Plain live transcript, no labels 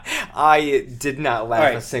I did not laugh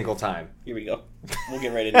right. a single time. Here we go. We'll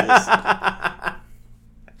get right into this.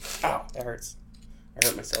 Ow, that hurts. I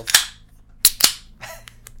hurt myself.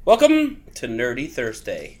 Welcome to Nerdy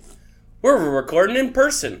Thursday. We're recording in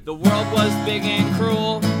person. The world was big and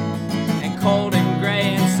cruel, and cold and gray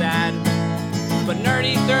and sad. But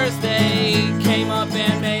Nerdy Thursday came up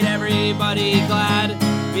and made everybody glad.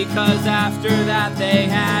 Because after that they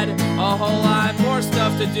had a whole lot more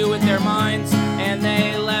stuff to do with their minds. And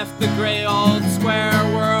they left the gray old square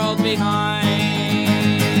world behind.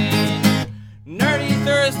 Nerdy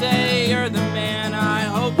Thursday, you're the man I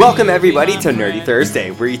hope. Welcome everybody to Nerdy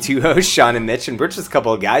Thursday. We're your two hosts, Sean and Mitch, and we're just a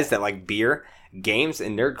couple of guys that like beer, games,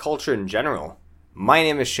 and nerd culture in general. My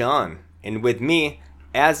name is Sean, and with me,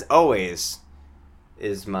 as always,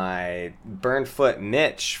 is my burned foot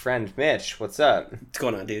friend Mitch. What's up? What's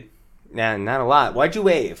going on, dude? Nah, not a lot. Why'd you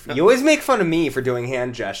wave? You always make fun of me for doing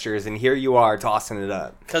hand gestures, and here you are tossing it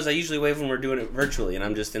up. Because I usually wave when we're doing it virtually, and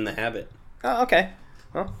I'm just in the habit. Oh, okay.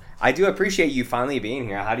 Well, I do appreciate you finally being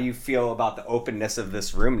here. How do you feel about the openness of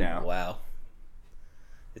this room now? Wow.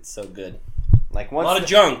 It's so good. Like A lot of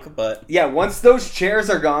junk, but... Yeah, once those chairs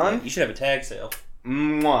are gone... You should have a tag sale.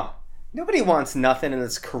 Mwah. Nobody wants nothing in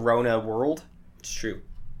this corona world. It's true.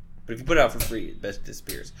 But if you put it out for free, it best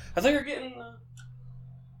disappears. I thought you were getting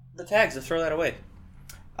the tags to throw that away.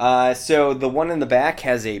 So the one in the back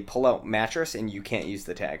has a pull-out mattress, and you can't use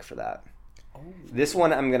the tag for that. Oh. This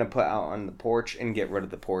one I'm going to put out on the porch and get rid of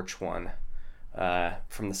the porch one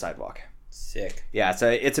from the sidewalk. Sick. Yeah,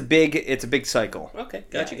 it's a big cycle. Okay,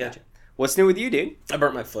 gotcha. What's new with you, dude? I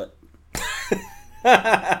burnt my foot.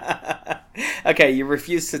 Okay, you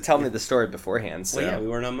refused to tell me the story beforehand, so... Well, yeah, we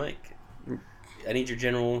weren't on mic. I need your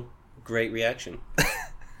general great reaction.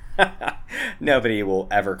 Nobody will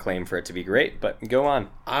ever claim for it to be great, but go on.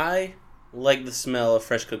 I like the smell of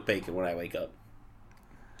fresh cooked bacon when I wake up.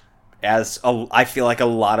 I feel like a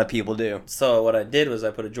lot of people do. So what I did was I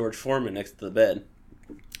put a George Foreman next to the bed.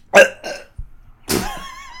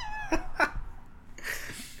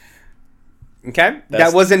 Okay,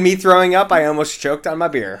 that wasn't me throwing up. I almost choked on my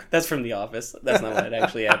beer. That's from The Office. That's not what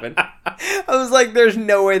actually happened. I was like, there's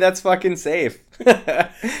no way that's fucking safe.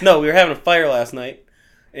 No, we were having a fire last night,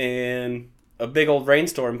 and a big old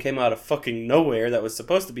rainstorm came out of fucking nowhere that was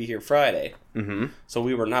supposed to be here Friday. Mm-hmm. So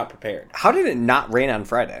we were not prepared. How did it not rain on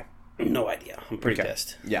Friday? No idea. I'm pretty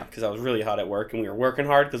pissed. Yeah. Because I was really hot at work, and we were working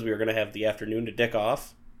hard because we were going to have the afternoon to dick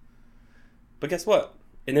off. But guess what?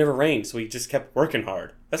 It never rained, so we just kept working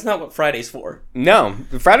hard. That's not what Friday's for. No,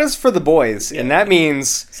 Friday's for the boys, and that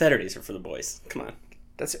means... Saturdays are for the boys. Come on.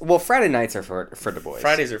 Friday nights are for the boys.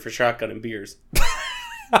 Fridays are for shotgun and beers.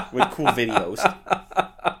 With cool videos.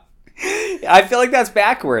 I feel like that's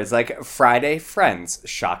backwards. Like, Friday, friends.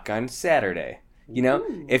 Shotgun, Saturday. You know?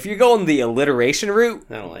 Ooh. If you're going the alliteration route...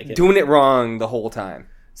 I don't like it. Doing it wrong the whole time.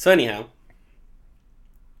 So anyhow,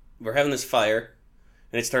 we're having this fire,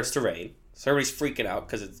 and it starts to rain. So everybody's freaking out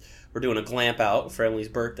because we're doing a glamp out for Emily's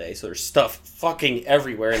birthday. So there's stuff fucking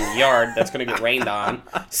everywhere in the yard that's going to get rained on.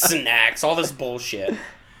 Snacks, all this bullshit.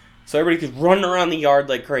 So everybody's running around the yard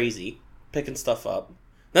like crazy, picking stuff up.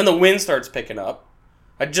 Then the wind starts picking up.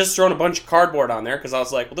 I'd just thrown a bunch of cardboard on there because I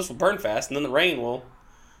was like, well, this will burn fast, and then the rain will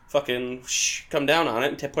fucking come down on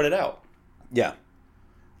it and put it out. Yeah.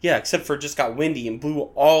 Yeah, except for it just got windy and blew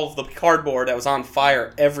all of the cardboard that was on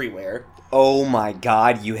fire everywhere. Oh my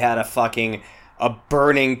god, you had a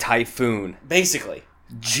burning typhoon. Basically.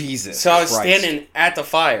 Jesus So I was Christ. standing at the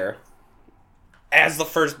fire as the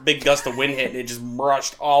first big gust of wind hit, and it just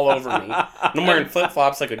brushed all over me. And I'm wearing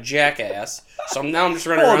flip-flops like a jackass, so I'm just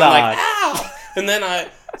running around like, ow! And then I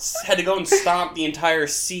had to go and stomp the entire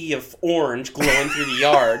sea of orange glowing through the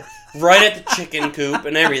yard, right at the chicken coop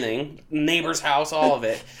and everything, neighbor's house, all of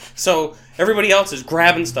it. So everybody else is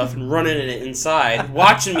grabbing stuff and running it inside,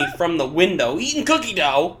 watching me from the window, eating cookie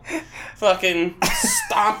dough, fucking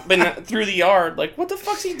stomping through the yard. Like, what the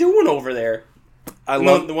fuck's he doing over there?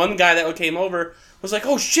 The one guy that came over was like,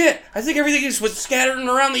 oh shit, I think everything just was scattering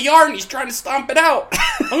around the yard and he's trying to stomp it out.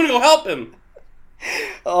 I'm gonna go help him.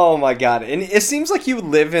 Oh my god. And it seems like you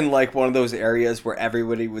live in like one of those areas where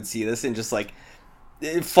everybody would see this and just like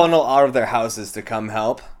funnel out of their houses to come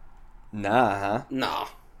help. Nah, huh? Nah.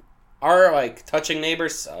 Our like touching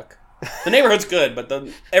neighbors suck. The neighborhood's good, but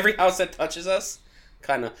every house that touches us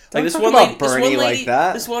kind of like this one lady. Bernie like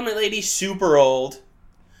that. This one lady's super old.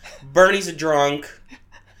 Bernie's a drunk.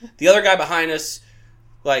 The other guy behind us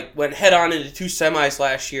like went head on into 2 semis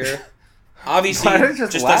last year. Obviously,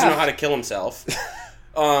 just doesn't know how to kill himself.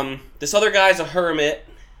 This other guy's a hermit,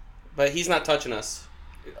 but he's not touching us.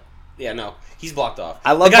 Yeah, no. He's blocked off.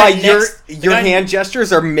 I love The how guy your hand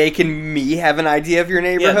gestures are making me have an idea of your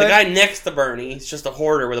Yeah, neighborhood. the guy next to Bernie is just a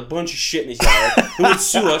hoarder with a bunch of shit in his yard who would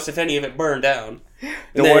sue us if any of it burned down.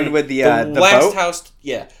 The one with the last boat? house,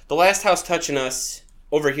 yeah, the last house touching us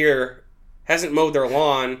over here hasn't mowed their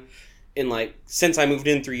lawn in since I moved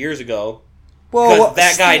in 3 years ago. Because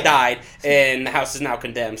that guy died, and the house is now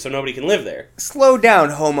condemned, so nobody can live there. Slow down,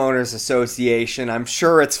 homeowners association. I'm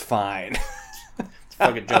sure it's fine. It's a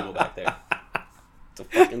fucking jungle back there. It's a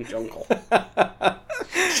fucking jungle.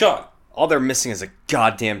 Sean, All they're missing is a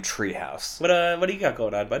goddamn treehouse. what do you got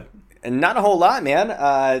going on, bud? And not a whole lot, man.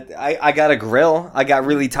 I got a grill. I got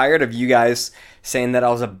really tired of you guys saying that I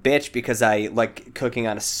was a bitch because I like cooking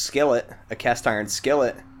on a skillet, a cast iron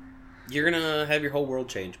skillet. You're gonna have your whole world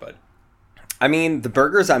change, bud. I mean, the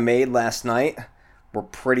burgers I made last night were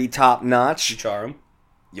pretty top notch. You char 'em.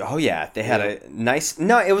 Oh yeah, they had a nice.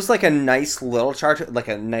 No, it was like a nice little charge, like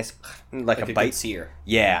a nice, like a bite good sear.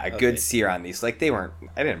 Yeah, a good Okay. sear on these. Like they weren't.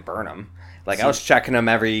 I didn't burn them. Like I was checking them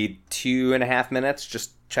every 2.5 minutes.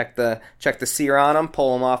 Just check the sear on them,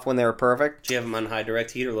 pull them off when they were perfect. Do you have them on high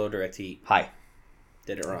direct heat or low direct heat? Hi.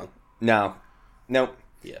 Did it wrong. No. Nope.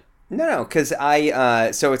 Yeah. No, because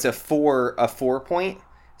so it's a 4 point.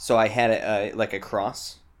 So I had it like a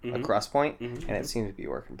cross point, and it seemed to be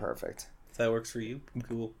working perfect. If that works for you,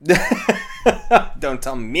 cool. Don't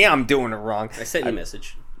tell me I'm doing it wrong. I sent you a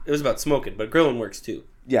message. It was about smoking, but grilling works too.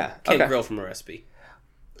 Yeah, Can't okay. grill from a recipe.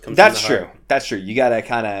 Comes That's from the true. heart. That's true. You gotta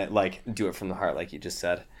kind of like do it from the heart, like you just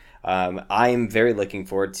said. I'm very looking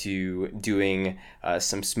forward to doing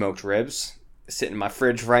some smoked ribs. Sitting in my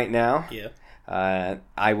fridge right now. Yeah.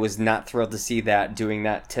 I was not thrilled to see that doing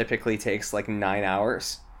that typically takes like 9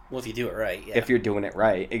 hours. Well, if you do it right, yeah. If you're doing it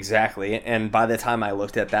right, exactly. And by the time I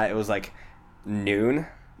looked at that, it was like noon,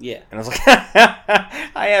 Yeah. and I was like,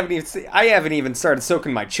 I haven't even started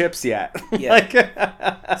soaking my chips yet.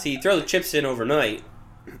 Yeah. So you throw the chips in overnight.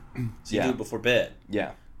 So you Yeah. do it before bed,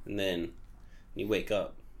 Yeah, and then you wake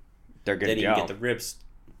up. they're good Then to you go. can get the ribs.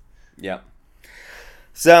 Yeah.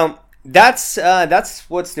 So that's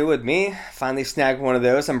what's new with me. Finally snagged one of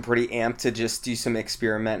those. I'm pretty amped to just do some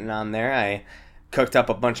experimenting on there. I cooked up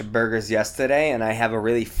a bunch of burgers yesterday, and I have a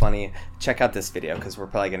really funny. Check out this video because we're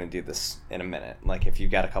probably gonna do this in a minute. Like if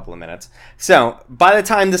you've got a couple of minutes. So by the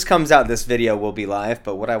time this comes out, this video will be live.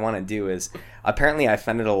 But what I want to do is apparently I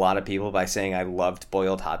offended a lot of people by saying I loved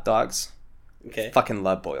boiled hot dogs. Okay. Fucking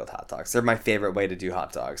love boiled hot dogs. They're my favorite way to do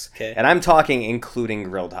hot dogs. Okay. And I'm talking including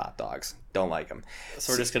grilled hot dogs. Don't like them.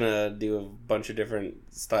 So we're just gonna do a bunch of different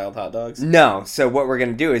styled hot dogs. No. So what we're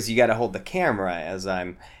gonna do is you got to hold the camera as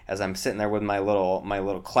I'm sitting there with my little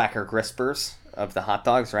clacker grispers of the hot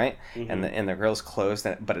dogs, right? Mm-hmm. And the grill's closed,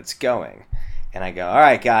 but it's going. And I go, all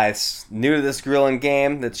right, guys, new to this grilling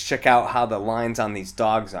game. Let's check out how the lines on these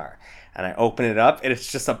dogs are. And I open it up, and it's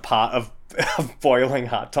just a pot of boiling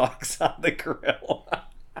hot dogs on the grill.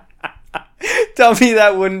 Tell me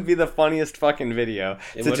that wouldn't be the funniest fucking video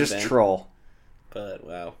It to would've just been. troll. But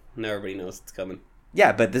wow, now everybody knows it's coming.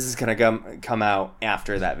 Yeah, but this is gonna come out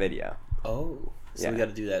after that video. Oh, so Yeah. we got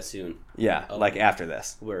to do that soon. Yeah, Oh. like after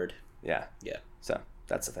this. Word. Yeah. Yeah. So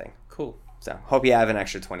that's the thing. Cool. So hope you have an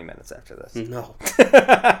extra 20 minutes after this. No.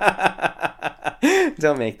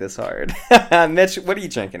 Don't make this hard. Mitch, what are you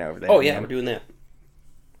drinking over there? Oh yeah, man? we're doing that.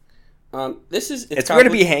 This is It's going to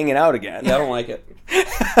be hanging out again. Yeah, I don't like it.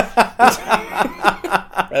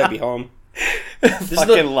 Rather be home.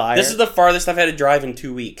 Fucking liar. This is the farthest I've had to drive in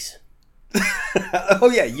 2 weeks. Oh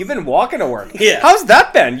yeah, you've been walking to work. Yeah. How's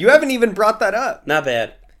that been? You haven't even brought that up. Not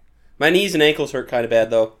bad. My knees and ankles hurt kind of bad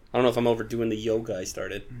though. I don't know if I'm overdoing the yoga I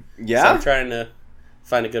started. So Yeah? I'm trying to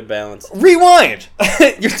find a good balance. Rewind.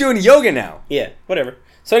 You're doing yoga now. Yeah, whatever.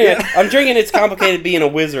 So anyway, I'm drinking It's Complicated Being a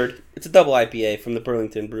Wizard. It's a double IPA from the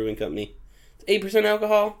Burlington Brewing Company. It's 8%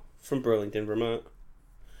 alcohol from Burlington, Vermont.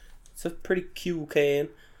 It's a pretty cool can.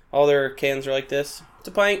 All their cans are like this. It's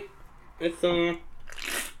a pint. It's a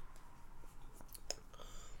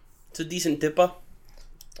decent dipper.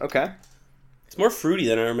 Okay. It's more fruity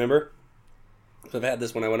than I remember. So I've had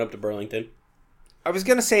this when I went up to Burlington. I was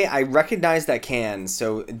gonna say I recognize that can,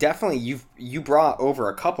 so definitely you brought over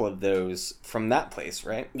a couple of those from that place,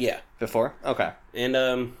 right? Yeah. Before? Okay. And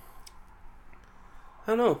I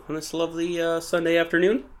don't know, on this lovely Sunday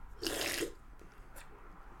afternoon.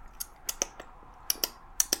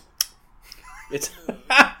 It's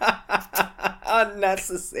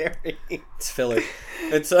unnecessary. it's filler.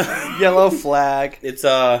 It's Yellow flag. it's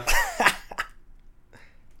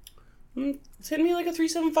it's hitting me like a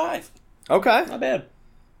 3.75. Okay. Not bad.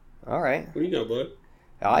 All right. What do you got, bud?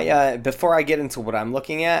 I before I get into what I'm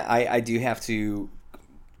looking at, I do have to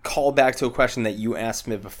call back to a question that you asked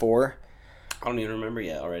me before. I don't even remember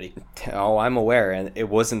yet already. Oh, I'm aware, and it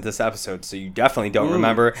wasn't this episode, so you definitely don't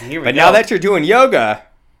remember. Here we But go. now that you're doing yoga,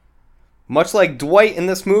 much like Dwight in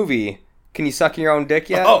this movie, can you suck your own dick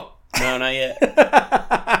yet? Oh! No, not yet.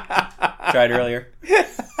 Tried earlier.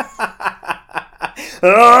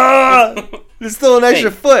 Ah! There's still an extra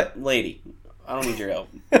Hey. foot. Lady, I don't need your help.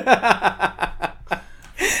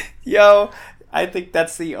 Yo, I think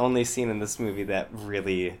that's the only scene in this movie that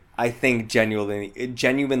really, I think,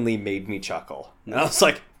 genuinely made me chuckle. And I was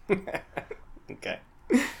like, okay.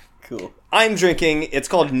 Cool. I'm drinking, it's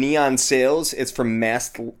called Neon Sails. It's from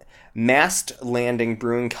Mast Landing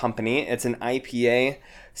Brewing Company. It's an IPA,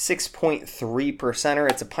 6.3%er.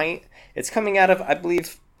 It's a pint. It's coming out of, I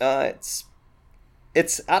believe, it's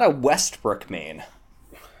out of Westbrook, Maine.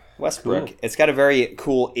 Westbrook. Cool. It's got a very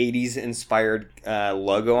cool 80s inspired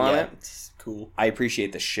logo on it. It's cool. I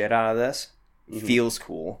appreciate the shit out of this. Feels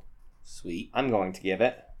cool. Sweet. I'm going to give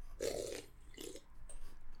it.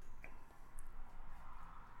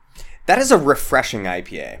 That is a refreshing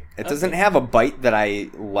IPA. It doesn't have a bite that I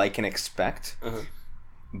like and expect,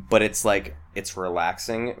 but it's like, it's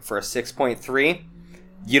relaxing. For a 6.3,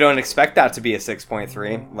 you don't expect that to be a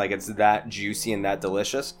 6.3. Like, it's that juicy and that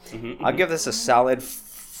delicious. I'll give this a solid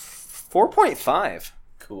 4.5.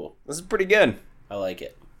 Cool. This is pretty good. I like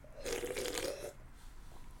it.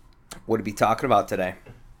 What are we talking about today?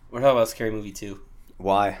 We're talking about Scary Movie 2.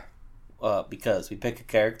 Why? Because we pick a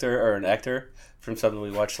character or an actor from something we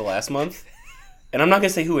watched the last month. And I'm not going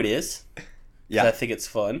to say who it is. Yeah. I think it's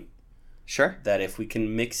fun Sure. that if we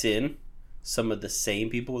can mix in some of the same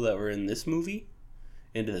people that were in this movie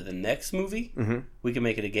into the next movie, we can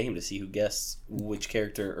make it a game to see who guesses which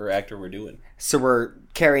character or actor we're doing. So we're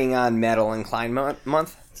carrying on Madeline Klein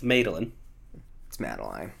month? It's Madeline. It's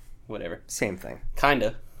Madeline. Whatever. Same thing.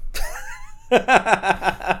 Kinda.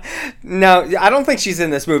 No, I don't think she's in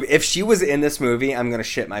this movie. If she was in this movie, I'm going to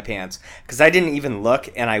shit my pants. Because I didn't even look,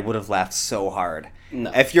 and I would have laughed so hard.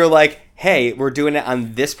 No. If you're like, hey, we're doing it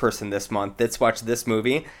on this person this month, let's watch this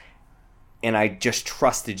movie, and I just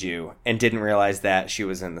trusted you and didn't realize that she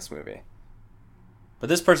was in this movie. But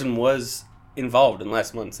this person was involved in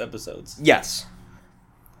last month's episodes. Yes.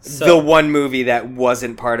 So, The one movie that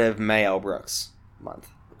wasn't part of Mael Brooks month.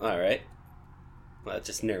 all right. Well, that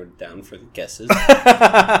just narrowed it down for the guesses.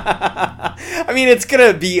 I mean, it's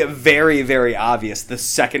going to be very, very obvious the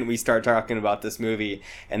second we start talking about this movie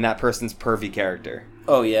and that person's pervy character.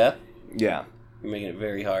 Oh, yeah? Yeah. You're making it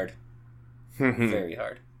very hard. Very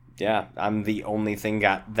hard. Yeah, I'm the only thing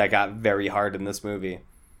that got very hard in this movie.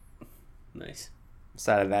 Nice.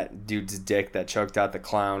 Aside of that dude's dick that choked out the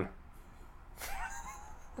clown.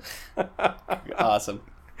 Awesome.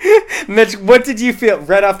 Mitch, what did you feel,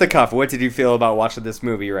 right off the cuff, what did you feel about watching this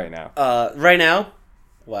movie right now? Right now,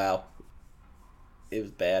 wow. It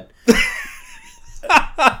was bad.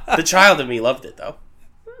 The child in me loved it, though.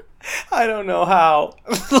 I don't know how.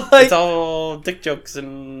 Like, It's all dick jokes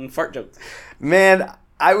and fart jokes. man,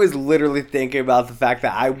 I was literally thinking about the fact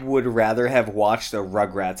that I would rather have watched a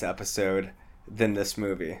Rugrats episode than this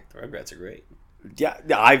movie. The Rugrats are great. Yeah,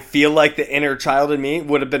 I feel like the inner child in me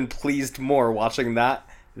would have been pleased more watching that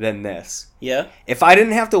than this. Yeah? If I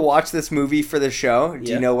didn't have to watch this movie for the show, do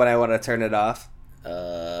Yeah. you know when I want to turn it off?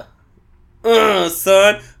 Son.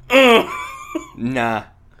 Nah.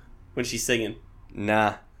 When she's singing.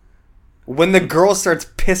 Nah. When the girl starts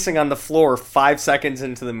pissing on the floor 5 seconds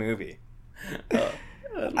into the movie.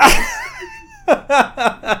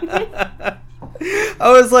 I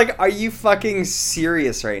was like, are you fucking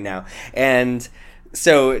serious right now? And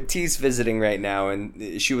so T's visiting right now,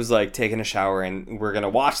 and she was like taking a shower, and we're going to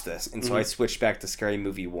watch this. And so I switched back to Scary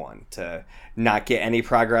Movie 1 to not get any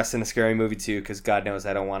progress in a Scary Movie 2, because God knows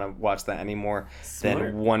I don't want to watch that anymore than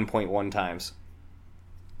 1.1 times.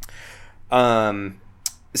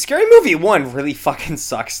 Scary Movie 1 really fucking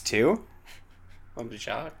sucks too, I'm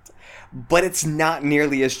shocked. but it's not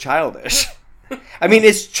nearly as childish. I mean,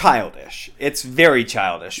 it's childish. It's very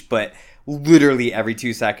childish, but literally every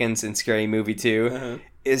 2 seconds in Scary Movie 2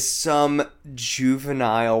 is some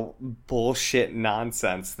juvenile bullshit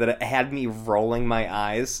nonsense that it had me rolling my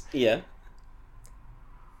eyes. Yeah.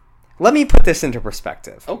 Let me put this into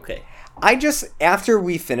perspective. Okay. I just, after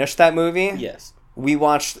we finished that movie, Yes. we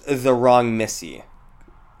watched The Wrong Missy,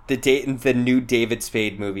 the new David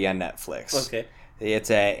Spade movie on Netflix. Okay. It's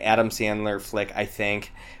a Adam Sandler flick, I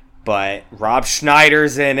think, but Rob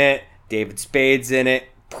Schneider's in it, David Spade's in it.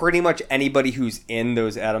 Pretty much anybody who's in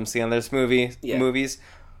those Adam Sandler's movies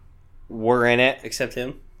were in it, Except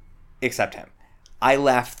him. except him. I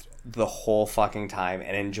laughed the whole fucking time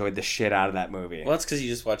and enjoyed the shit out of that movie. Well, that's because you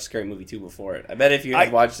just watched Scary Movie 2 before it. I bet if you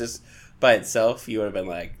had watched this by itself, you would have been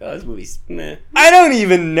like, oh, this movie's meh. I don't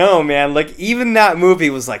even know, man. Like, even that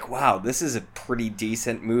movie was like, wow, this is a pretty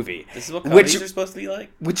decent movie. This is what comedies are supposed to be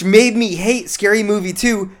like? Which made me hate Scary Movie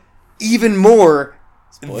 2 even more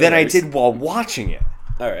than I did while watching it.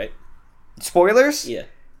 Alright. Spoilers? Yeah.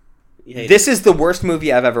 This is the worst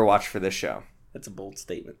movie I've ever watched for this show. That's a bold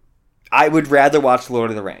statement. I would rather watch Lord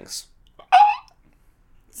of the Rings.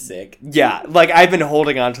 Sick. Yeah, like I've been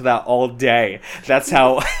holding on to that all day. That's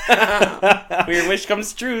how. Your wish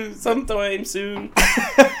comes true sometime soon.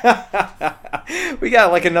 We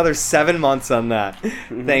got like another 7 months on that.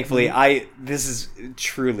 Thankfully, this is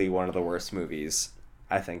truly one of the worst movies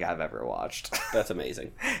I think I've ever watched. That's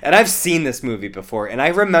amazing. And I've seen this movie before, and I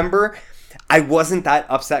remember I wasn't that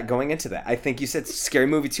upset going into that. I think you said Scary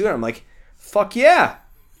Movie 2, and I'm like, fuck yeah.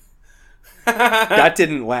 That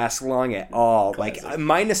didn't last long at all. Classic. Like,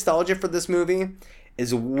 my nostalgia for this movie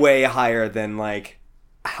is way higher than like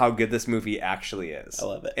how good this movie actually is. I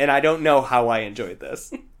love it. And I don't know how I enjoyed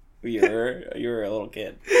this. You were a little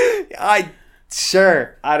kid. I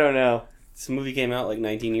don't know. This movie came out like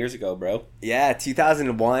 19 years ago, bro. Yeah,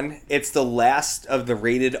 2001. It's the last of the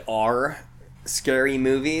rated R scary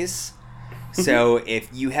movies. So if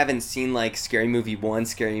you haven't seen like Scary Movie 1,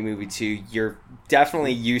 Scary Movie 2, you're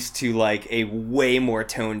definitely used to like a way more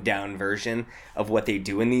toned down version of what they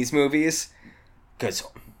do in these movies. Because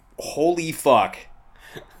holy fuck,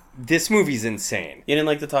 this movie's insane. You didn't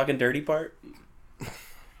like the talking dirty part?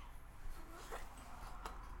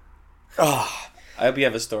 Oh. I hope you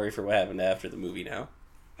have a story for what happened after the movie now.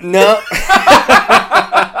 No.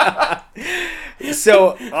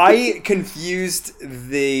 So I confused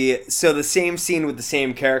the same scene with the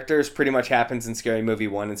same characters pretty much happens in Scary Movie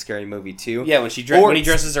 1 and Scary Movie 2. Yeah, when he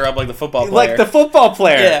dresses her up like the football player. Like the football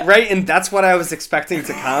player, yeah. Right? And that's what I was expecting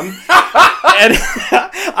to come. And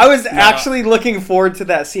I was actually looking forward to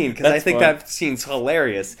that scene because I think that scene's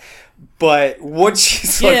hilarious. But what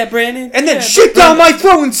she's like, Brandon. And then shit down my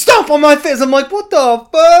throat and stomp on my face. I'm like, what the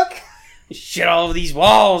fuck? Shit all over these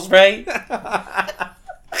walls, right?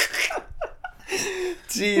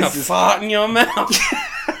 Jesus. A fart in your mouth.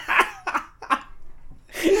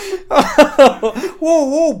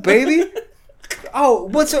 Whoa, baby. Oh,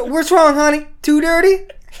 what's wrong, honey? Too dirty?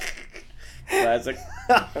 Classic.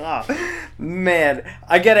 Man,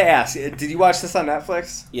 I gotta ask, did you watch this on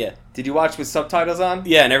Netflix? Yeah. Did you watch with subtitles on?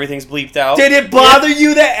 Yeah, and everything's bleeped out. Did it bother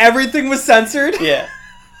you that everything was censored? Yeah.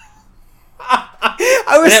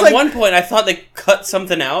 I was and like, at one point, I thought they cut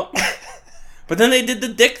something out, but then they did the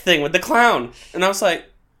dick thing with the clown, and I was like,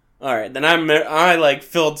 all right, then I like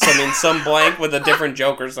filled some blank with a different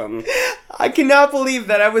joke or something. I cannot believe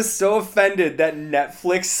that I was so offended that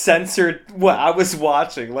Netflix censored what I was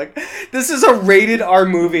watching. Like, this is a rated R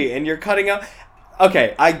movie, and you're cutting out.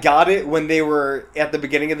 Okay, I got it when they were at the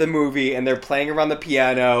beginning of the movie, and they're playing around the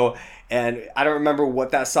piano. And I don't remember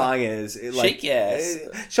what that song is. Shake your ass.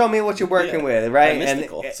 Show me what you're working with, right?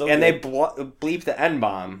 Mystical. And, so and good. they bleep the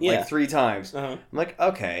N-bomb like 3 times. Uh-huh. I'm like,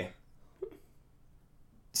 okay.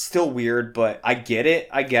 Still weird, but I get it,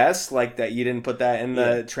 I guess. Like, that you didn't put that in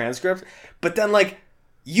the transcript. But then, like,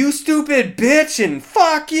 you stupid bitch and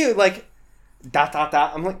fuck you. Like, ...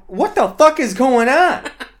 I'm like, what the fuck is going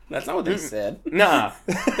on? That's not what they said. Nah.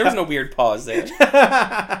 There was no weird pause there.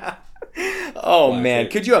 Oh man,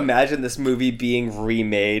 could you imagine this movie being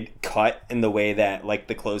remade, cut in the way that like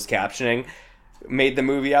the closed captioning made the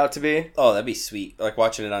movie out to be? Oh, that'd be sweet. Like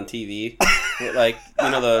watching it on TV. Like, you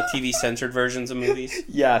know, the TV censored versions of movies?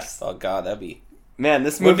 Yes. Oh god, that'd be... Man,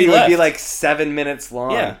 this movie would be like 7 minutes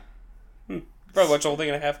long. Yeah. Probably watch the whole thing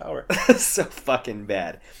in a half hour. So fucking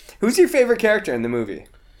bad. Who's your favorite character in the movie?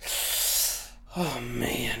 Oh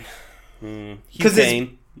man. Hugh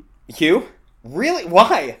Kane. Hugh? Really?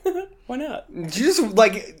 Why? Why not? Did you just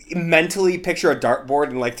like mentally picture a dartboard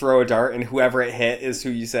and like throw a dart and whoever it hit is who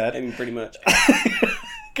you said? I mean, pretty much.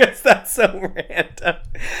 Because that's so random.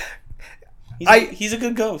 He's a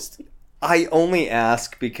good ghost. I only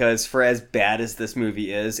ask because for as bad as this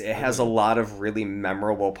movie is, it has a lot of really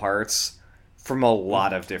memorable parts from a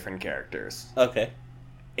lot of different characters. Okay.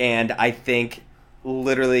 And I think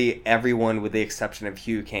literally everyone with the exception of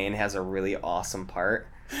Hugh Kane has a really awesome part.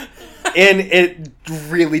 And it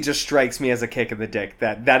really just strikes me as a kick in the dick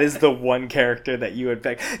that is the one character that you would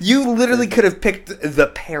pick. You literally could have picked the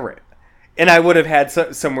parrot, and I would have had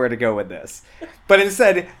somewhere to go with this. But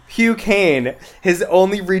instead, Hugh Kane, his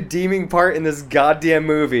only redeeming part in this goddamn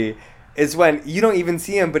movie is when you don't even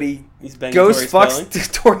see him, but he goes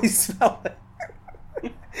fucks Tori Spelling.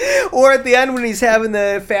 Or at the end when he's having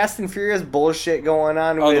the Fast and Furious bullshit going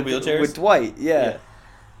on the wheelchairs? with Dwight. Yeah.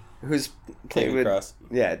 Who's played David with Cross.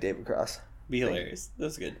 Yeah, David Cross. Be hilarious.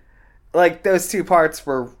 That's good. Like, those two parts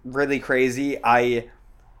were really crazy.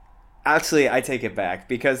 Actually, I take it back,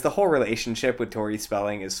 because the whole relationship with Tori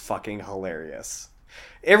Spelling is fucking hilarious.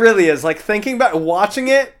 It really is. Like, thinking about watching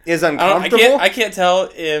it is uncomfortable. I can't tell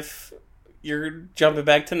if you're jumping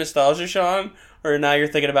back to nostalgia, Sean, or now you're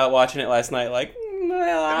thinking about watching it last night like,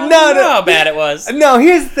 well, I don't know how bad it was. No,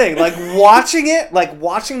 here's the thing. Like,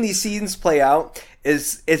 watching these scenes play out,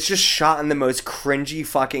 it's just shot in the most cringy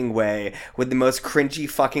fucking way, with the most cringy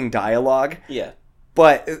fucking dialogue. Yeah.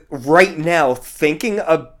 But right now, thinking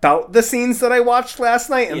about the scenes that I watched last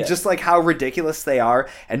night and just like how ridiculous they are,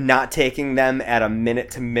 and not taking them at a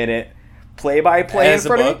minute-to-minute play-by-play in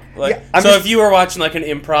front of me. Like, so if you were watching like an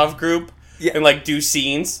improv group and like do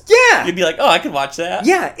scenes, you'd be like, oh, I could watch that.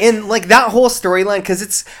 Yeah, and like that whole storyline, because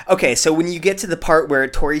it's okay. So when you get to the part where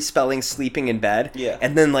Tori Spelling's sleeping in bed,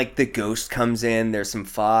 and then like the ghost comes in, there's some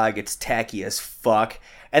fog, it's tacky as fuck.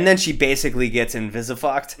 And then she basically gets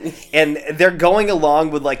invisifucked. And they're going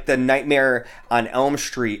along with, like, the Nightmare on Elm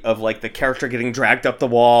Street of, like, the character getting dragged up the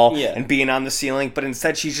wall and being on the ceiling. But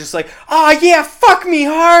instead she's just like, oh, yeah, fuck me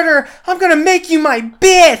harder. I'm gonna make you my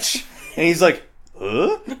bitch. And he's like,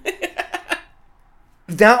 huh?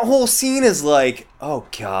 That whole scene is like, oh,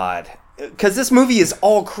 God. Because this movie is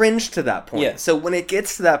all cringe to that point. Yeah. So when it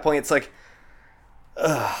gets to that point, it's like,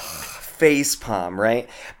 ugh. Facepalm, right?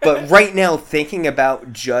 But right now, thinking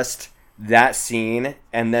about just that scene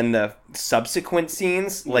and then the subsequent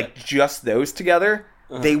scenes, like just those together,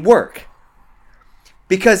 they work.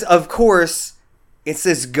 Because, of course, it's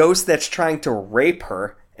this ghost that's trying to rape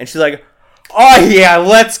her, and she's like, oh yeah,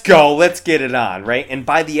 let's go, let's get it on, right? And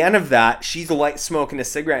by the end of that, she's light smoking a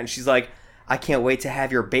cigarette, and she's like, I can't wait to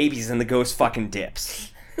have your babies, and the ghost fucking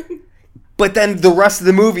dips. But then the rest of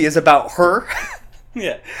the movie is about her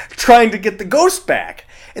trying to get the ghost back.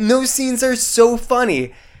 And those scenes are so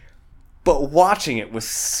funny. But watching it was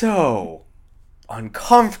so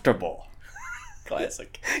uncomfortable.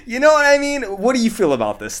 Classic. You know what I mean? What do you feel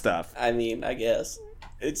about this stuff? I mean, I guess.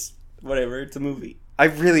 It's whatever. It's a movie. I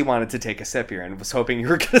really wanted to take a sip here and was hoping you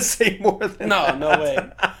were going to say more than that. No way.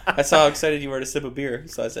 I saw how excited you were to sip a beer,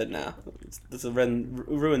 so I said, nah. This will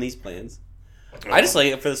ruin these plans. I just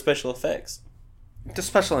like it for the special effects. The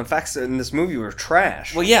special effects in this movie were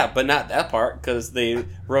trash. Well, yeah, but not that part, because they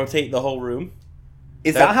rotate the whole room.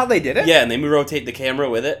 Is that how they did it? Yeah, and they rotate the camera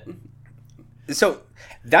with it. So,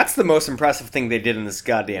 that's the most impressive thing they did in this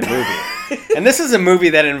goddamn movie. And this is a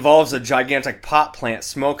movie that involves a gigantic pot plant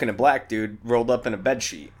smoking a black dude rolled up in a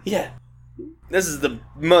bedsheet. Yeah. This is the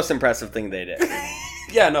most impressive thing they did.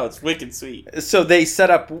 Yeah, no, it's wicked sweet. So they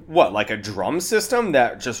set up, what, like a drum system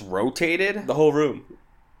that just rotated? The whole room.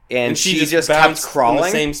 And she just kept crawling? In the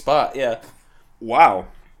same spot, yeah. Wow.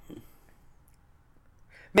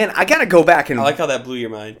 Man, I gotta go back and... I like how that blew your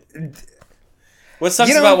mind. What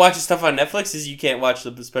sucks about watching stuff on Netflix is you can't watch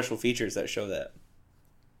the special features that show that.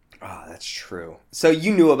 Oh, that's true. So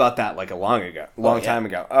you knew about that like a long time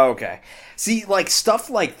ago. Oh, okay. See, like stuff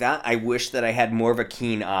like that, I wish that I had more of a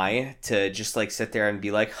keen eye to just like sit there and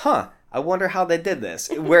be like, huh, I wonder how they did this.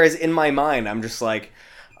 Whereas in my mind, I'm just like...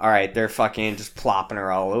 All right, they're fucking just plopping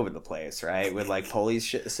her all over the place, right? With like pulley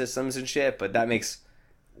systems and shit, but that makes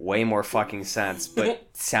way more fucking sense, but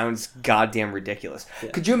sounds goddamn ridiculous. Yeah.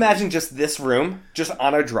 Could you imagine just this room, just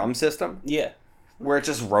on a drum system? Yeah. Where it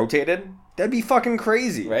just rotated? That'd be fucking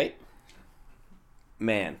crazy. Right?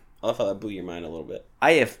 Man. I love how that blew your mind a little bit.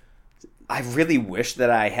 I really wish that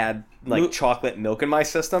I had like chocolate milk in my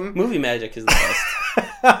system. Movie magic is the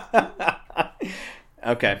best.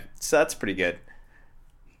 Okay, so that's pretty good.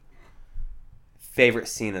 Favorite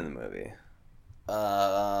scene in the movie?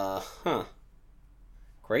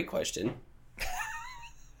 Great question.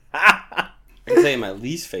 I can tell you my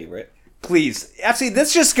least favorite. Please. Actually,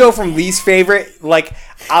 let's just go from least favorite, like,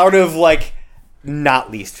 out of, like,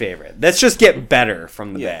 not least favorite. Let's just get better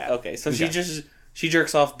from the bad. Okay, so she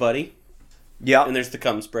jerks off Buddy. Yeah. And there's the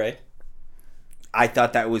cum spray. I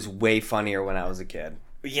thought that was way funnier when I was a kid.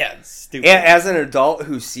 Yeah, it's stupid. And as an adult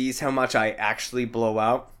who sees how much I actually blow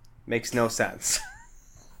out, makes no sense.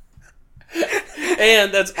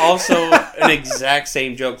 And that's also an exact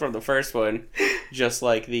same joke from the first one. Just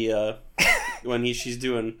like the when she's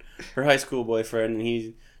doing her high school boyfriend, and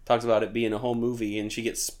he talks about it being a whole movie, and she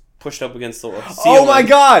gets pushed up against the ceiling. Oh my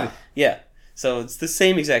god! Yeah. So it's the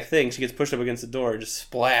same exact thing. She gets pushed up against the door, just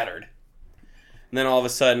splattered. And then all of a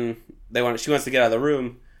sudden, she wants to get out of the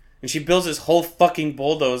room, and she builds this whole fucking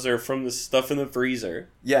bulldozer from the stuff in the freezer.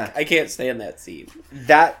 Yeah. I can't stand that scene.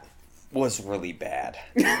 was really bad.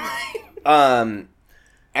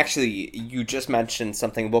 Actually, you just mentioned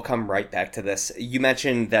something. We'll come right back to this. You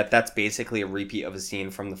mentioned that that's basically a repeat of a scene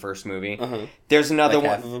from the first movie. Uh-huh. There's another Like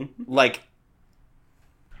one. half of them? Like,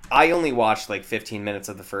 I only watched like 15 minutes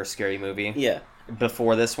of the first Scary Movie Yeah.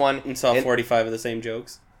 before this one. And saw 45 of the same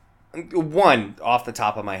jokes. One off the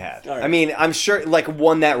top of my head. All right. I mean, I'm sure like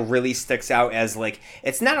one that really sticks out as like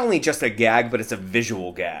it's not only just a gag, but it's a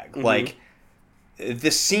visual gag. Mm-hmm. Like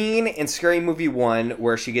the scene in Scary Movie 1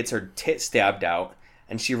 where she gets her tit stabbed out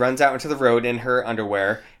and she runs out into the road in her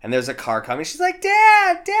underwear and there's a car coming. She's like,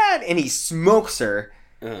 "Dad, Dad," and he smokes her.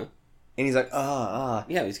 Uh-huh. And he's like,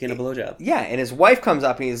 Yeah, he's getting a blowjob. Yeah, and his wife comes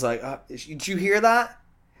up and he's like, "Did you hear that?"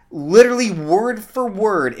 Literally word for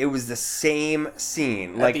word, it was the same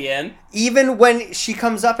scene. At the end? Even when she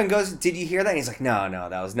comes up and goes, "Did you hear that?" And he's like, No,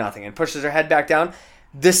 that was nothing. And pushes her head back down.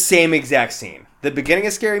 The same exact scene. The beginning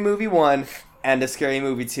of Scary Movie 1 and of Scary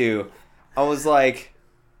Movie 2. I was like,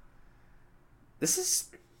 this is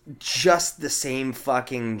just the same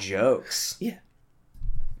fucking jokes. Yeah.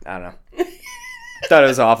 I don't know. Thought it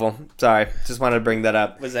was awful. Sorry. Just wanted to bring that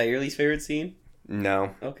up. Was that your least favorite scene?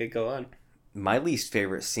 No. Okay, go on. My least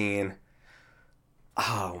favorite scene.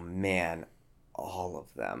 Oh man, all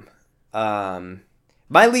of them.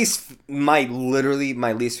 My least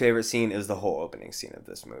favorite scene is the whole opening scene of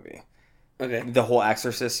this movie. Okay. The whole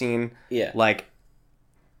Exorcist scene. Yeah. Like,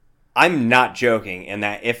 I'm not joking in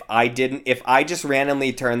that if I just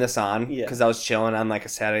randomly turned this on because I was chilling on like a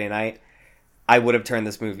Saturday night, I would have turned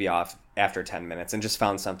this movie off after 10 minutes and just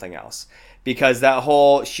found something else. Because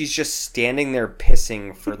she's just standing there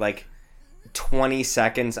pissing for like 20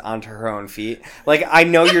 seconds onto her own feet. Like, I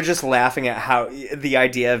know you're just laughing at how the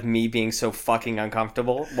idea of me being so fucking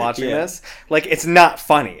uncomfortable watching this. Like, it's not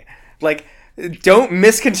funny. Like, don't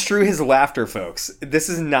misconstrue his laughter, folks. This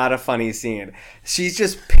is not a funny scene. She's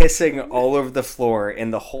just pissing all over the floor,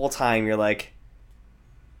 and the whole time you're like,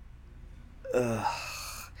 ugh.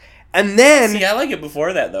 And then... See, I like it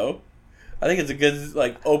before that, though. I think it's a good,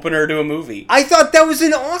 like, opener to a movie. I thought that was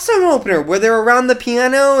an awesome opener, where they're around the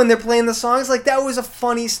piano and they're playing the songs. Like, that was a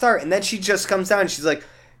funny start. And then she just comes down and she's like,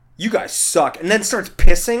 "You guys suck." And then starts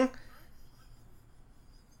pissing.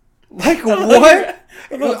 Like, what?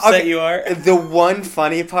 How upset you are. The one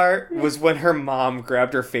funny part was when her mom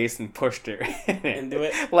grabbed her face and pushed her Into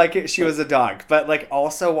it? like she was a dog. But, like,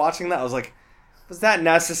 also watching that, I was like, was that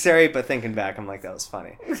necessary? But thinking back, I'm like, that was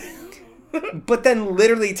funny. But then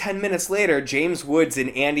literally 10 minutes later, James Woods and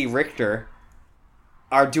Andy Richter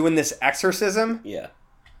are doing this exorcism. Yeah.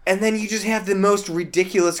 And then you just have the most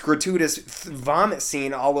ridiculous, gratuitous vomit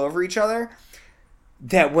scene all over each other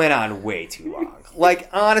that went on way too long. Like,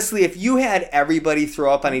 honestly, if you had everybody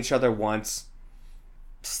throw up on each other once,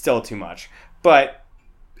 still too much. But,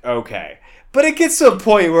 okay. But it gets to a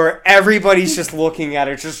point where everybody's just looking at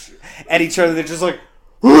each other. They're just like...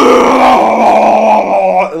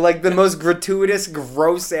 like the most gratuitous,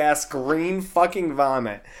 gross-ass, green fucking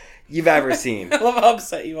vomit you've ever seen. I love how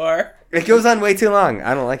upset you are. It goes on way too long.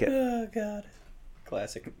 I don't like it. Oh, God.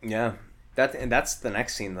 Classic. Yeah. That's the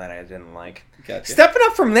next scene that I didn't like. Gotcha. Stepping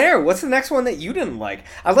up from there, what's the next one that you didn't like?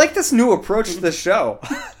 I like this new approach to the show.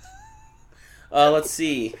 Let's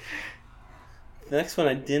see. The next one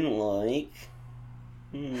I didn't like...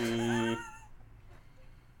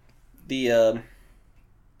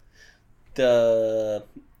 The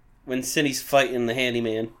when Cindy's fighting the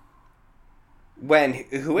handyman.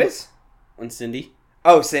 Who is? When Cindy?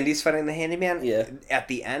 Oh, Cindy's fighting the handyman? Yeah. At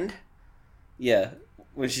the end? Yeah.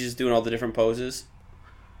 When she's just doing all the different poses.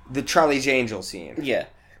 The Charlie's Angel scene. Yeah.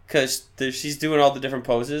 Because she's doing all the different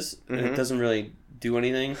poses, and it doesn't really do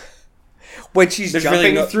anything. When she's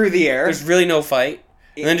jumping through the air. There's really no fight.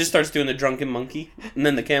 And then just starts doing the drunken monkey, and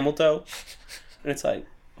then the camel toe. And it's like...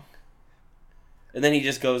 And then he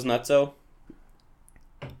just goes nutso.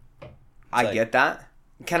 I get that.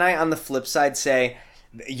 Can I, on the flip side, say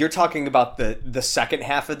you're talking about the second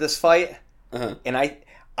half of this fight, and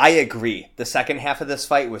I agree. The second half of this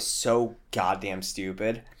fight was so goddamn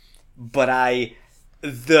stupid, but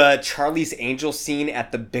the Charlie's Angel scene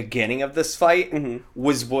at the beginning of this fight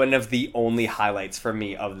was one of the only highlights for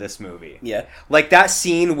me of this movie. Yeah, like that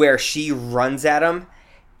scene where she runs at him.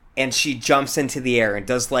 And she jumps into the air and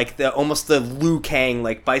does like almost the Liu Kang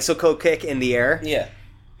like bicycle kick in the air. Yeah.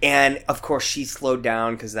 And of course she slowed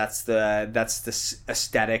down because that's the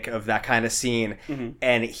aesthetic of that kind of scene.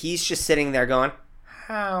 And he's just sitting there going,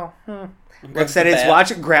 "How?" Looks at his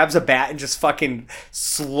watch, grabs a bat, and just fucking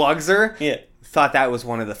slugs her. Yeah. Thought that was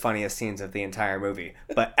one of the funniest scenes of the entire movie.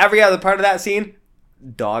 But every other part of that scene,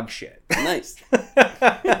 dog shit. Nice.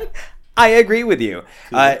 I agree with you.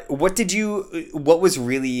 What was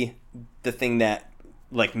really the thing that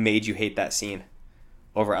like made you hate that scene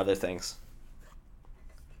over other things?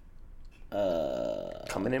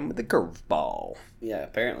 Coming in with a curveball. Yeah,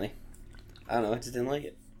 apparently. I don't know. I just didn't like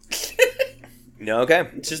it. No, okay.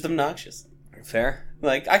 It's just obnoxious. Fair.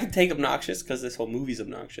 Like, I could take obnoxious because this whole movie's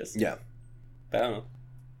obnoxious. Yeah. But I don't know.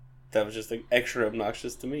 That was just like, extra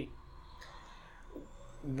obnoxious to me.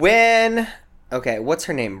 When... Okay, what's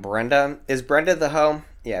her name? Brenda? Is Brenda the hoe?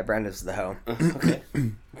 Yeah, Brenda's the hoe. Okay.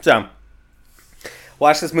 So,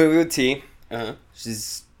 watch this movie with T. Uh-huh.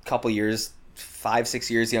 She's a couple years, 5-6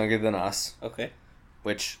 years younger than us. Okay.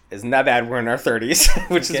 Which isn't that bad. We're in our 30s,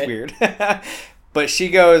 which is Okay. weird. But she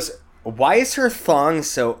goes, why is her thong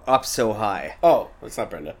so high? Oh, that's not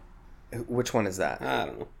Brenda. Which one is that? I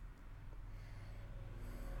don't know.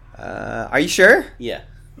 Are you sure? Yeah.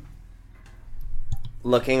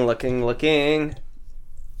 Looking.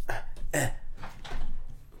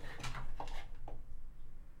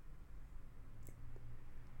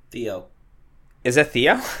 Theo. Is it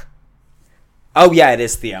Theo? Oh, yeah, it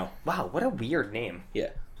is Theo. Wow, what a weird name. Yeah.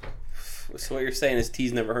 So what you're saying is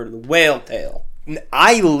T's never heard of the whale tail.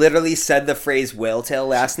 I literally said the phrase whale tail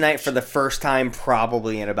last night for the first time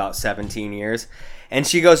probably in about 17 years. And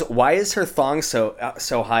she goes, why is her thong so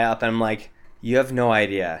high up? And I'm like, you have no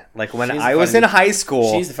idea. Like, when I was in high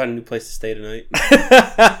school... She needs to find a new place to stay tonight.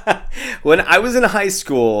 When I was in high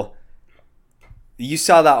school, you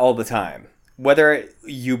saw that all the time. Whether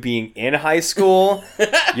you being in high school,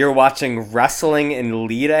 you're watching wrestling and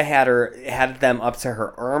Lita had them up to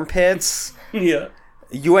her armpits. Yeah.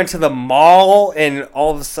 You went to the mall and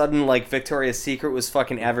all of a sudden, like, Victoria's Secret was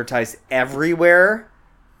fucking advertised everywhere.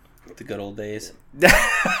 The good old days.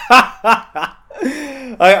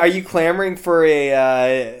 Are you clamoring for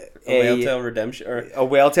a Whale tail redemption? Or, a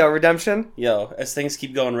whale tail redemption? yo, as things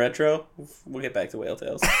keep going retro, we'll get back to whale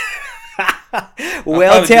tails.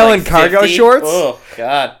 Whale tail and cargo 50. shorts? Oh,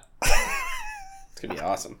 God. It's going to be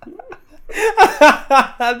awesome.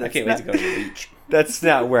 I can't wait to go to the beach. That's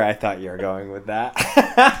not where I thought you were going with that.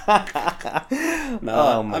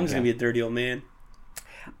 No, I'm just going to be a dirty old man.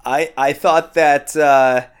 I thought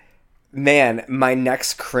that, man, my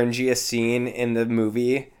next cringiest scene in the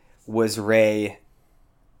movie was Ray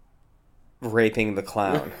raping the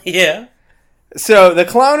clown. Yeah. So the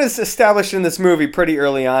clown is established in this movie pretty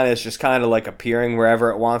early on as just kind of like appearing wherever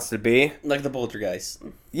it wants to be. Like the Poltergeist.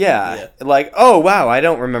 Yeah. Like, oh, wow, I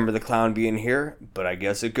don't remember the clown being here, but I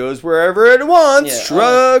guess it goes wherever it wants. Yeah,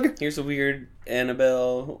 Shrug. Here's a weird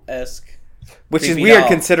Annabelle-esque. Which is creepy weird doll.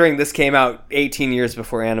 considering this came out 18 years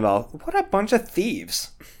before Annabelle. What a bunch of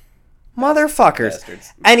thieves. Motherfuckers.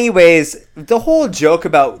 Bastards. Anyways, the whole joke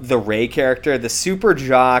about the Ray character, the super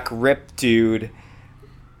jock, ripped dude,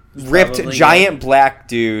 ripped Probably giant black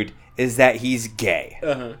dude, is that he's gay.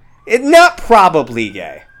 Uh-huh. Not probably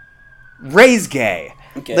gay. Ray's gay.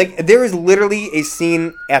 Okay. Like, there is literally a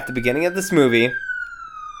scene at the beginning of this movie,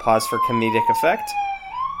 pause for comedic effect,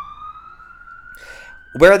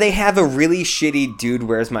 where they have a really shitty Dude,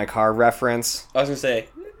 Where's My Car reference. I was going to say.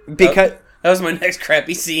 Because... That was my next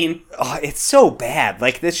crappy scene. Oh, it's so bad.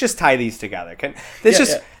 Like, let's just tie these together. Yeah.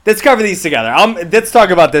 Let's cover these together. Let's talk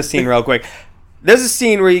about this scene real quick. There's a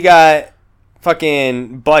scene where you got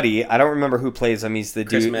fucking Buddy. I don't remember who plays him. He's the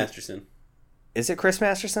Chris dude. Masterson. Is it Chris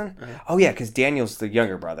Masterson? Uh-huh. Oh, yeah, because Daniel's the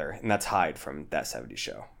younger brother, and that's Hyde from That 70s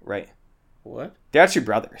Show, right? What? They're actually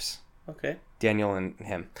brothers. Okay. Daniel and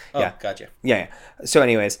him. Oh, Yeah. gotcha. Yeah. So,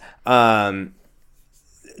 anyways,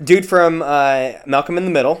 dude from Malcolm in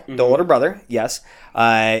the Middle, the older brother, yes,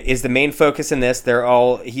 is the main focus in this.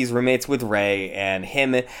 He's roommates with Ray, and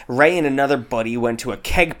Ray and another buddy went to a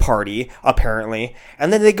keg party, apparently,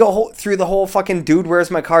 and then they go through the whole fucking Dude, Where's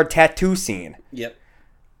My Car tattoo scene. Yep.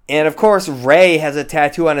 And, of course, Ray has a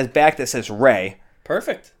tattoo on his back that says Ray.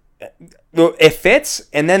 Perfect. It fits,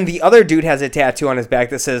 and then the other dude has a tattoo on his back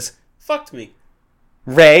that says Fucked me.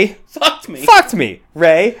 Ray Fucked me. fucked me.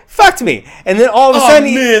 Ray fucked me. And then all of a Oh,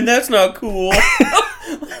 sudden, man, that's not cool. like,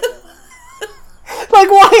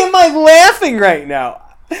 why am I laughing right now?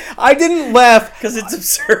 I didn't laugh Because it's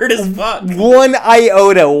absurd as fuck. one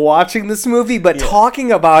iota watching this movie, but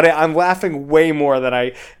talking about it, I'm laughing way more than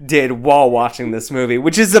I did while watching this movie,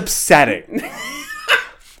 which is upsetting.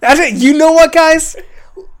 Actually, you know what, guys?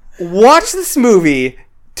 Watch this movie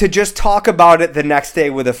to just talk about it the next day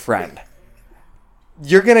with a friend.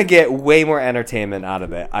 You're going to get way more entertainment out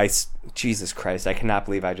of it. Jesus Christ, I cannot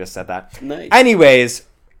believe I just said that. Nice. Anyways,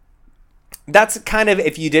 that's kind of,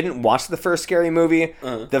 if you didn't watch the first Scary Movie,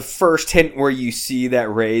 the first hint where you see that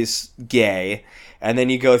Ray's gay, and then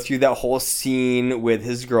you go through that whole scene with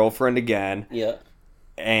his girlfriend again. Yeah.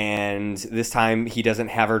 And this time he doesn't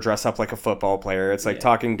have her dress up like a football player. It's like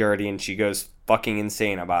talking dirty, and she goes fucking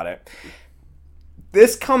insane about it.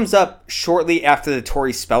 This comes up shortly after the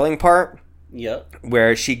Tori Spelling part. Yep.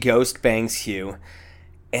 Where she ghost bangs Hugh.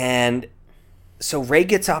 And so Ray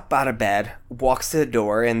gets up out of bed, walks to the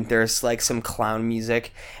door, and there's like some clown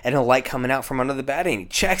music and a light coming out from under the bed, and he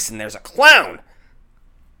checks, and there's a clown.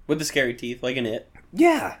 With the scary teeth, like in It.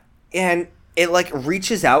 Yeah. And it like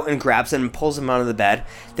reaches out and grabs him and pulls him out of the bed.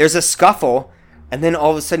 There's a scuffle, and then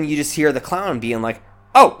all of a sudden you just hear the clown being like,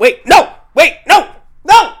 "Oh, wait, no! Wait, no!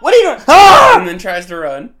 No! What are you doing?" Ah! And then tries to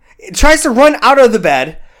run. It tries to run out of the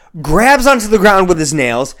bed, grabs onto the ground with his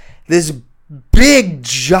nails. This big,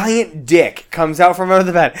 giant dick comes out from under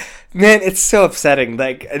the bed. Man, it's so upsetting.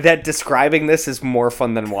 Like, that describing this is more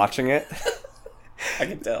fun than watching it. I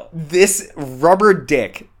can tell. This rubber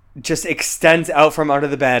dick just extends out from under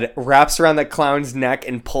the bed, wraps around the clown's neck,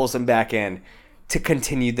 and pulls him back in to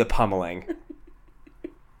continue the pummeling.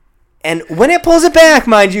 And when it pulls it back,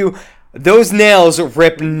 mind you, those nails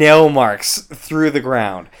rip nail marks through the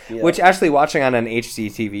ground. Yeah. Which, actually, watching on an HD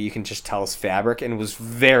TV, you can just tell is fabric, and was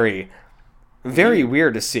very, very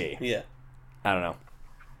weird to see. Yeah. I don't know.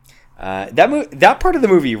 That part of the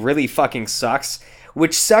movie really fucking sucks.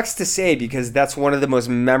 Which sucks to say, because that's one of the most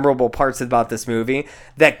memorable parts about this movie.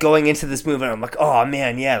 That going into this movie, I'm like, oh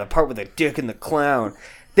man, yeah, the part with the dick and the clown.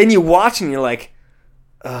 Then you watch and you're like,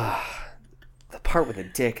 ugh, the part with the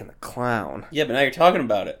dick and the clown. Yeah, but now you're talking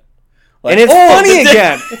about it. Like, and it's funny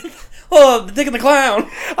again. Oh, the dick and the clown.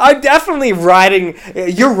 I'm definitely riding.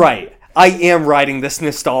 You're right. I am riding this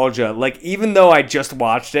nostalgia. Like, even though I just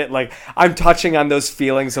watched it, like, I'm touching on those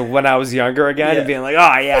feelings of when I was younger again and being like,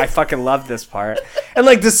 oh, yeah, I fucking love this part. And,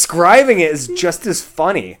 like, describing it is just as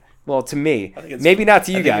funny. Well, to me. Maybe not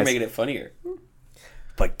to you guys. You're making it funnier.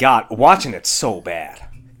 But, God, watching it so bad.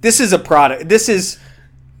 This is a product. This is,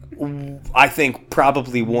 I think,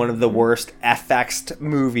 probably one of the worst FX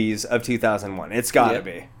movies of 2001. It's gotta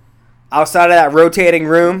be. Outside of that rotating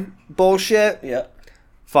room bullshit. Yeah.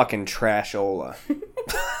 Fucking trashola.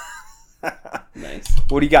 Nice.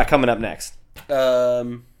 What do you got coming up next?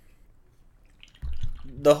 The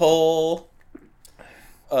whole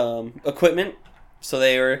equipment. So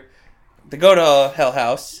they go to Hell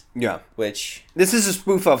House. Yeah. Which this is a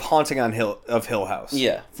spoof of Haunting on Hill House.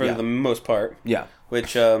 Yeah, for the most part. Yeah.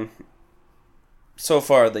 Which so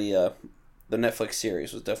far the Netflix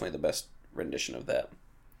series was definitely the best rendition of that.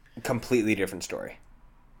 Completely different story.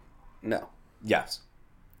 No. Yes.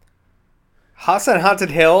 House on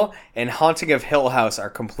Haunted Hill and Haunting of Hill House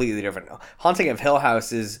are completely different. Haunting of Hill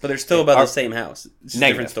House is... But they're still about the same house. It's just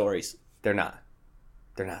different stories. They're not.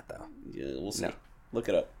 They're not, though. Yeah, we'll see. No. Look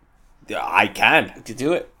it up. I can. You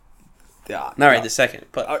do it. Yeah. Not right this second,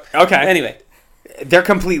 but... Okay. Anyway. They're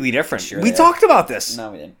completely different. Sure we talked about this.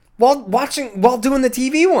 No, we didn't. While doing the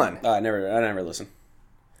TV one. I never listen.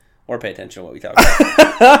 Or pay attention to what we talk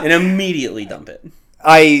about. And immediately dump it.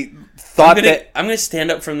 I thought I'm going to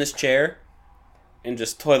stand up from this chair and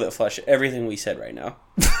just toilet flush everything we said right now.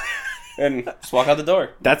 And just walk out the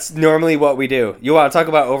door. That's normally what we do. You want to talk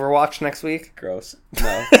about Overwatch next week? Gross.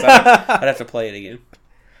 No. I'd have to play it again.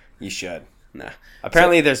 You should. Nah.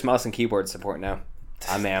 Apparently there's mouse and keyboard support now.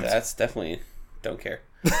 I'm amped. That's definitely... Don't care.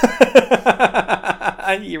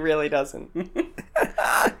 He really doesn't.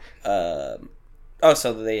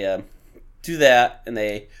 So they do that, and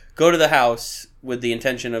they go to the house with the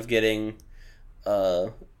intention of getting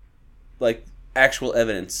like actual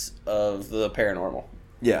evidence of the paranormal.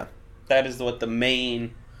 Yeah. That is what the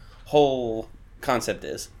main whole concept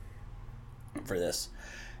is for this.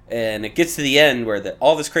 And it gets to the end where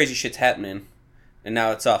all this crazy shit's happening, and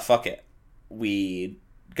now it's, fuck it. We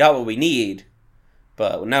got what we need,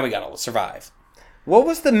 but now we gotta survive. What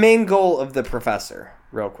was the main goal of the professor,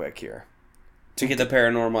 real quick here? To get the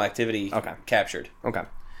paranormal activity captured. Okay.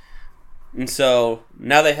 And so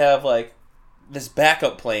now they have, like, this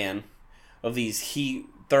backup plan of these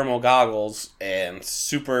thermal goggles and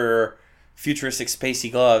super futuristic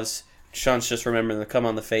spacey gloves. Sean's just remembering the come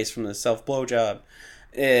on the face from the self-blowjob.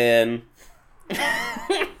 And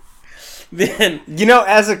then... You know,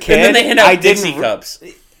 as a kid... And then they hand out Dixie cups.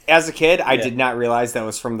 As a kid, I did not realize that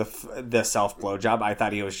was from the self-blowjob. I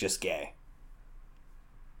thought he was just gay.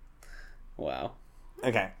 Wow.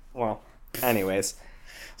 Okay, well, anyways.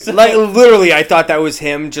 So, like, literally, I thought that was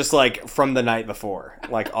him just, like, from the night before.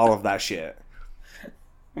 Like, all of that shit.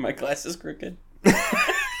 My glasses crooked.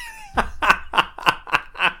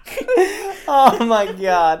 Oh, my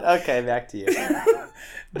God. Okay, back to you.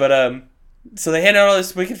 But, so they hand out all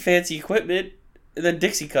this wicked fancy equipment, and then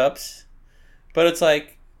Dixie cups. But it's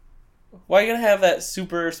like, why are you going to have that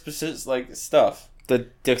super specific, like, stuff? The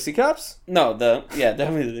Dixie Cups? No,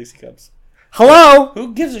 definitely the Dixie Cups. Hello?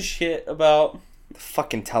 Who gives a shit about The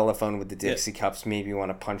fucking telephone with the Dixie Cups made me want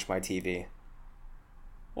to punch my TV.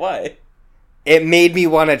 why? It made me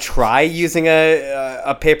want to try using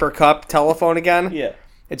a paper cup telephone again. Yeah.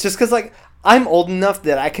 It's just because, like, I'm old enough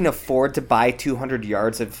that I can afford to buy 200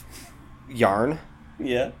 yards of yarn.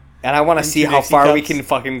 Yeah. And I want to see how Dixie far we Cups. can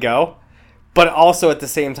fucking go. But also at the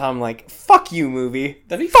same time, like, fuck you, movie.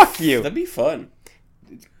 Fuck you. That'd be fun.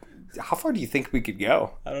 How far do you think we could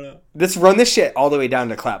go? I don't know. Let's run this shit all the way down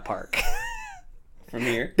to Clap Park. From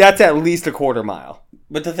here. That's at least a quarter mile.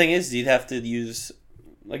 But the thing is, you'd have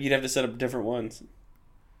to set up different ones.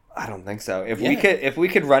 I don't think so. If Yeah. we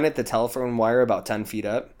could run it the telephone wire about 10 feet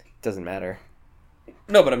up, it doesn't matter.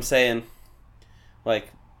 No, but I'm saying, like,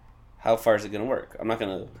 how far is it going to work? I'm not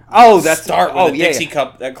going Oh, start with a Dixie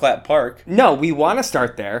Cup at Clap Park. No, we want to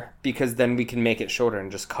start there because then we can make it shorter and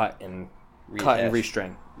just cut and Rehash.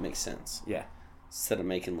 restring. Makes sense. Yeah. Instead of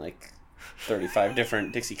making, like, 35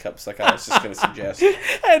 different Dixie Cups like I was just going to suggest.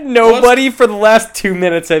 And nobody for the last 2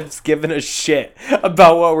 minutes has given a shit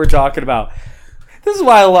about what we're talking about. This is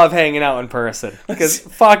why I love hanging out in person. Because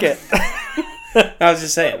fuck it. I was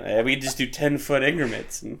just saying, we just do 10-foot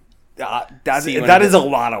increments and That is a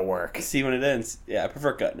lot of work. see when it ends. Yeah, I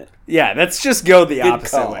prefer cutting it. Yeah, let's just go the Good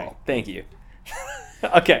opposite call. way. Thank you.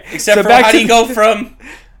 Okay. Except so for back how to do you go from...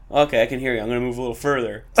 Okay, I can hear you. I'm going to move a little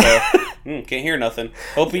further. So, can't hear nothing.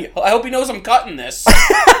 I hope he knows I'm cutting this.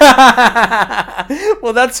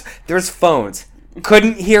 Well, there's phones.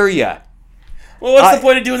 Couldn't hear ya. Well, what's the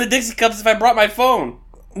point of doing the Dixie Cups if I brought my phone?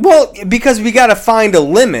 Well, because we got to find a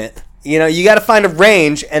limit. You know, you got to find a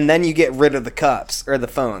range, and then you get rid of the cups or the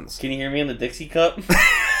phones. Can you hear me in the Dixie Cup?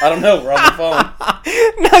 I don't know. We're on the phone.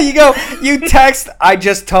 No, you text, I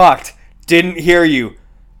just talked. Didn't hear you.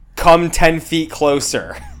 Come 10 feet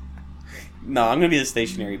closer. No, I'm going to be the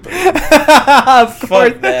stationary person.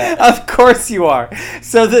 Of course you are.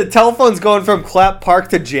 So the telephone's going from Clap Park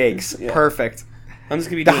to Jake's. Yeah. Perfect. I'm just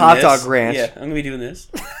going to be The doing hot this. dog ranch. Yeah, I'm going to be doing this.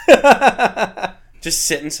 Just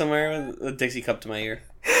sitting somewhere with a Dixie Cup to my ear.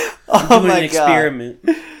 Oh Doing my an god. experiment.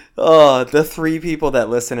 Oh, the 3 people that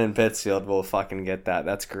listen in Pittsfield will fucking get that.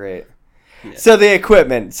 That's great. Yeah. So the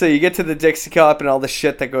equipment. So you get to the Dixie Cup and all the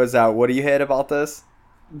shit that goes out. What do you hate about this?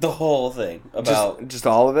 The whole thing about... Just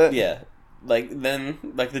all of it? Yeah. Like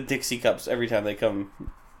the Dixie Cups every time they come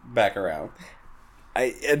back around.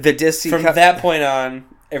 The Dixie From Cup. that point on,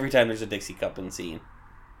 every time there's a Dixie Cup in the scene.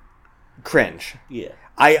 Cringe. Yeah.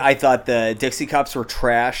 I thought the Dixie Cups were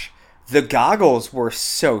trash. The goggles were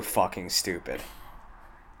so fucking stupid.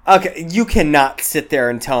 Okay, you cannot sit there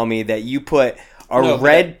and tell me that you put a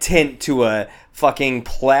red tint to a fucking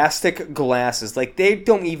plastic glasses. Like, they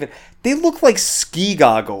look like ski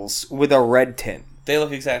goggles with a red tint. They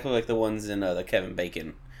look exactly like the ones in the Kevin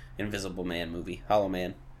Bacon Invisible Man movie, Hollow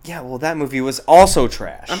Man. Yeah, well, that movie was also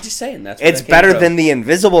trash. I'm just saying, that's where It's that came better from. than The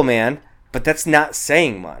Invisible Man, but that's not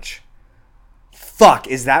saying much. Fuck,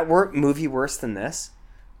 is that movie worse than this?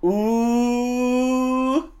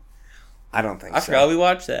 Ooh. I don't think I so. forgot we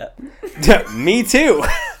watched that. Me too.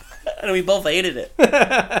 And we both hated it.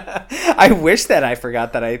 I wish that I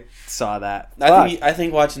forgot that I saw that. I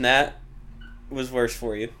think watching that was worse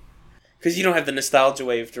for you. Because you don't have the nostalgia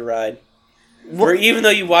wave to ride. Where even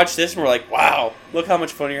though you watch this and we're like, wow, look how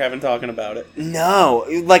much fun you're having talking about it. No,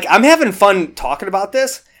 like, I'm having fun talking about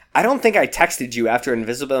this. I don't think I texted you after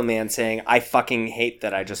Invisible Man saying I fucking hate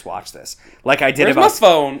that I just watched this. Like I did Where's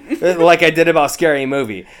about my phone? like I did about Scary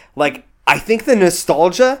Movie. Like, I think the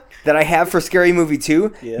nostalgia that I have for Scary Movie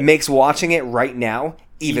 2 makes watching it right now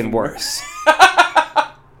even worse.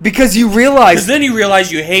 Because you realize... Because then you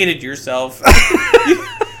realize you hated yourself.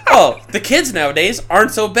 Oh, the kids nowadays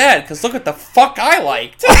aren't so bad, because look what the fuck I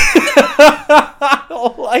liked.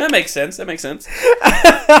 That makes sense. The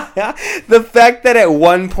fact that at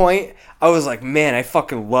one point I was like, man, I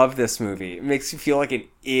fucking love this movie. It makes you feel like an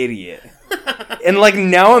idiot. And like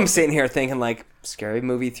now I'm sitting here thinking like, Scary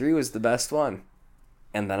Movie 3 was the best one.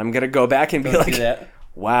 And then I'm going to go back and be Don't like, do that.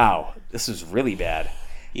 wow, this is really bad.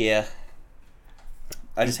 Yeah.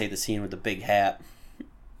 I just hate the scene with the big hat.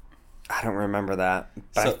 I don't remember that.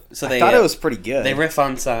 But So I they thought it was pretty good. They riff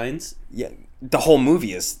on signs. Yeah, the whole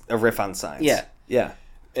movie is a riff on signs. Yeah. Yeah.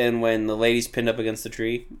 And when the lady's pinned up against the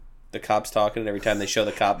tree, the cop's talking, and every time they show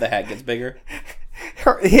the cop, the hat gets bigger.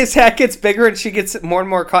 His hat gets bigger and she gets more and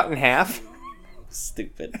more cut in half.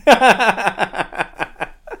 Stupid.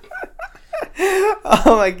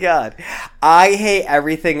 Oh my god. I hate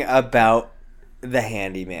everything about the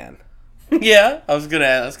handyman. Yeah, I was going to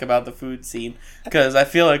ask about the food scene, because I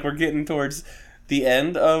feel like we're getting towards the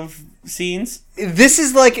end of scenes. This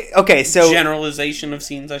is like, okay, so Generalization of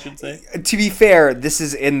scenes, I should say. to be fair, this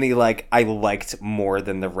is in the like I liked more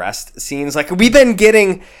than the rest scenes. Like we've been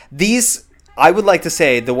getting these. I would like to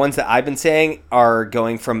say the ones that I've been saying are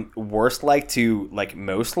going from worst liked to like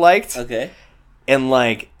most liked. Okay. And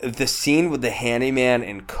like the scene with the handyman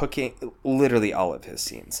and cooking, literally all of his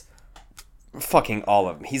scenes. Fucking all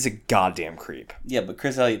of them. He's a goddamn creep. Yeah, but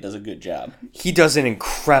Chris Elliott does a good job. He does an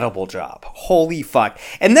incredible job. Holy fuck.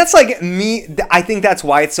 And that's like me. I think that's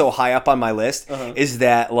why it's so high up on my list. Is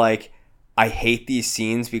that like I hate these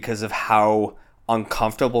scenes because of how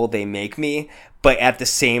uncomfortable they make me. But at the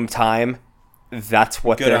same time, that's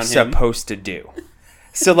what Good they're on him. supposed to do.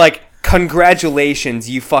 So like, congratulations,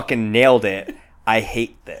 you fucking nailed it. I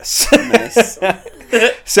hate this. Nice.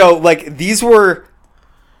 So like these were,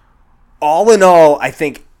 all in all, I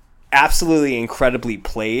think absolutely incredibly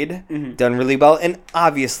played, done really well, and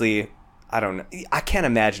obviously, I don't know, I can't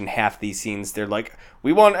imagine half these scenes. They're like,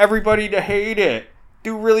 we want everybody to hate it,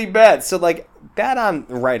 do really bad. So like, bad on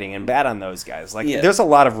writing and bad on those guys. Like, Yeah. there's a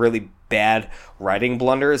lot of really bad writing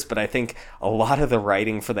blunders, but I think a lot of the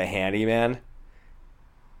writing for the handyman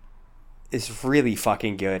is really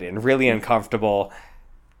fucking good and really uncomfortable.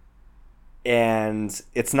 And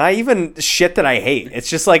it's not even shit that I hate. It's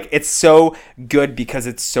just like, it's so good because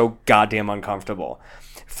it's so goddamn uncomfortable.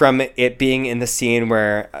 From it being in the scene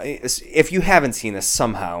where, if you haven't seen this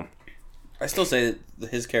somehow, I still say that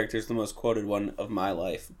his character is the most quoted one of my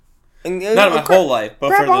life. not Not of my whole life, but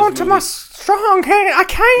for grab this onto movie. my strong hand. I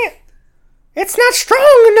can't. It's not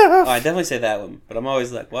strong enough. Oh, I definitely say that one, but I'm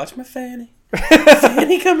always like, watch my fanny.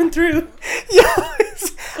 Fanny coming through.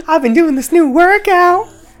 Yes, I've been doing this new workout.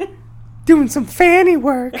 Doing some fanny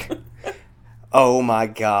work. Oh my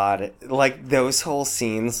god. Like, those whole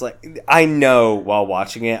scenes, like, I know while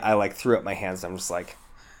watching it, I, like, threw up my hands. I'm just like,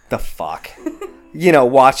 the fuck? You know,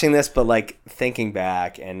 watching this, but, like, thinking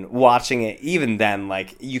back and watching it, even then,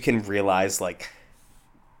 like, you can realize, like,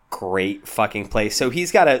 great fucking play. So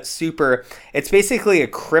he's got a super, it's basically a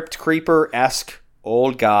Crypt Creeper-esque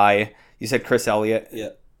old guy. You said Chris Elliott? Yeah.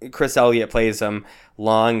 Chris Elliott plays him.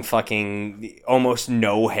 Long fucking, almost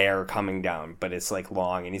no hair coming down, but it's like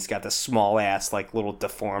long, and he's got this small ass, like little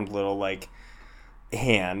deformed little like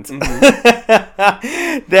hand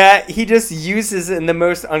that he just uses in the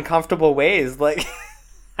most uncomfortable ways, like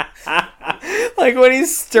like when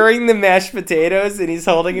he's stirring the mashed potatoes and he's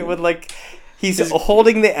holding it with like, he's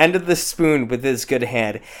holding the end of the spoon with his good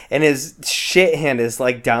hand, and his shit hand is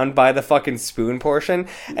like down by the fucking spoon portion,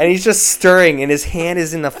 and he's just stirring, and his hand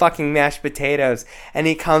is in the fucking mashed potatoes, and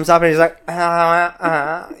he comes up and he's like,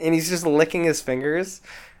 and he's just licking his fingers.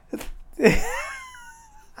 To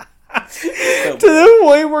the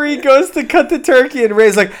point where he goes to cut the turkey, and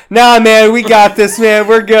Ray's like, nah, man, we got this, man,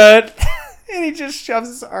 we're good. And he just shoves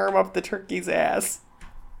his arm up the turkey's ass.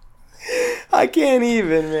 I can't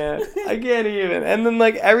even, man. I can't even. And then,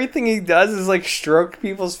 like, everything he does is, like, stroke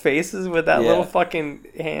people's faces with that little fucking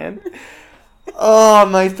hand. Oh,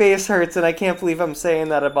 my face hurts, and I can't believe I'm saying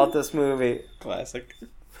that about this movie. Classic.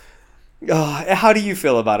 Oh, how do you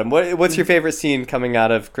feel about him? What's your favorite scene coming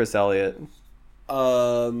out of Chris Elliott?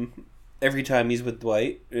 Every time he's with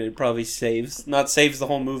Dwight, it probably not saves the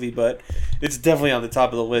whole movie, but it's definitely on the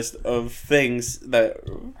top of the list of things that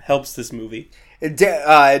helps this movie.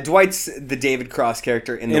 Dwight's the David Cross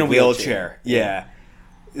character in the wheelchair. Yeah.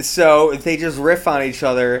 So they just riff on each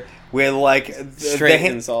other with like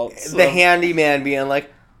insults. The handyman being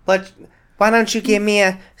like, why don't you give me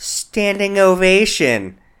a standing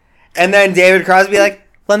ovation? And then David Cross be like,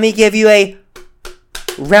 let me give you a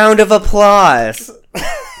round of applause.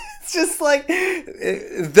 It's just like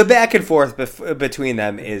the back and forth between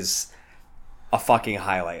them is a fucking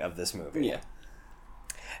highlight of this movie. Yeah.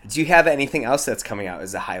 Do you have anything else that's coming out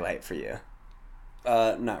as a highlight for you?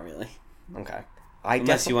 Not really. Okay.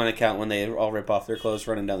 Unless you want to count when they all rip off their clothes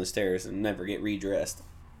running down the stairs and never get redressed.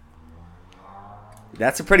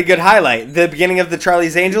 That's a pretty good highlight. The beginning of the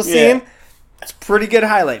Charlie's Angels scene, that's a pretty good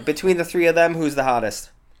highlight. Between the three of them, who's the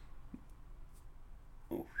hottest?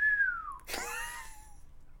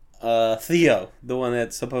 Theo, the one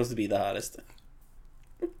that's supposed to be the hottest.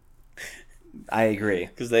 I agree.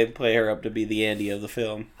 Because they play her up to be the Andy of the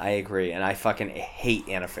film. I agree, and I fucking hate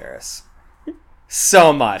Anna Faris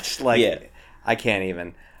so much. Like, I can't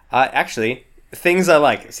even. Actually, things I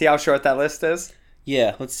like. See how short that list is?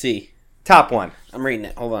 Yeah, let's see. Top one. I'm reading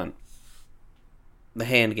it. Hold on. The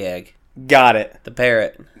hand gag. Got it. The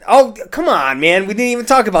parrot. Oh, come on, man. We didn't even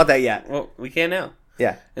talk about that yet. Well, we can now.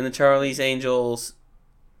 Yeah. In the Charlie's Angels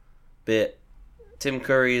bit, Tim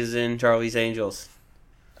Curry is in Charlie's Angels.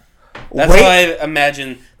 That's how I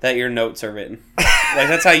imagine that your notes are written. Like,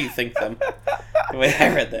 that's how you think them. The way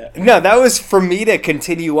I read that. No, that was for me to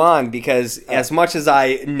continue on because as much as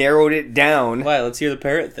I narrowed it down... Why? Let's hear the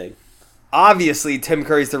parrot thing. Obviously, Tim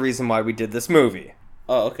Curry's the reason why we did this movie.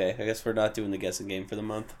 Oh, okay. I guess we're not doing the guessing game for the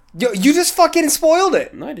month. You just fucking spoiled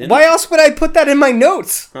it. No, I didn't. Why else would I put that in my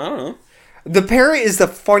notes? I don't know. The parrot is the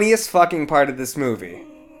funniest fucking part of this movie.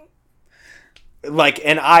 Like,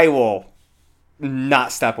 and I will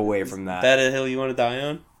not step away from that. That a hill you want to die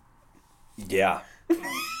on? Yeah.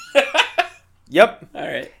 Yep. All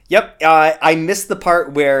right. Yep. I missed the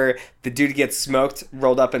part where the dude gets smoked,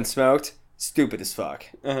 rolled up and smoked. Stupid as fuck.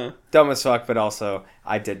 Uh-huh. Dumb as fuck, but also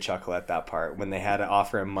I did chuckle at that part when they had to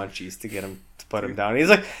offer him munchies to get him to put him down. He's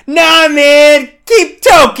like, nah, man, keep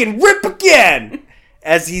toking, rip again.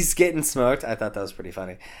 As he's getting smoked, I thought that was pretty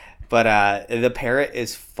funny. But the parrot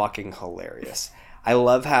is fucking hilarious. I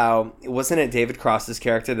love how, wasn't it David Cross's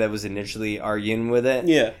character that was initially arguing with it?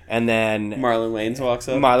 Yeah. And then Marlon Wayans walks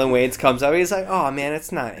up. Marlon Wayans comes up. He's like, oh man,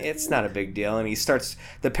 it's not a big deal. And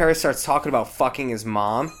the parrot starts talking about fucking his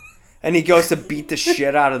mom. And he goes to beat the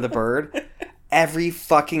shit out of the bird. Every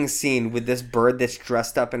fucking scene with this bird that's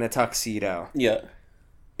dressed up in a tuxedo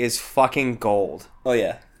is fucking gold. Oh,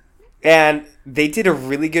 yeah. And they did a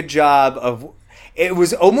really good job of... It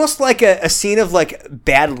was almost like a scene of, like,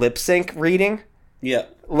 bad lip sync reading. Yeah.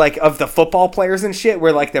 Like, of the football players and shit,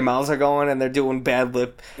 where, like, their mouths are going and they're doing bad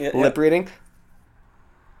lip reading.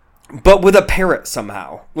 But with a parrot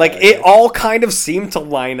somehow. Like, it all kind of seemed to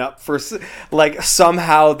line up for... Like,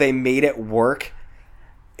 somehow they made it work.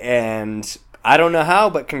 And I don't know how,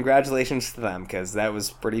 but congratulations to them, because that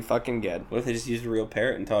was pretty fucking good. What if they just used a real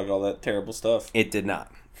parrot and taught it all that terrible stuff? It did not.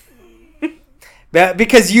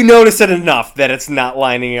 Because you notice it enough that it's not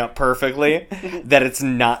lining up perfectly, that it's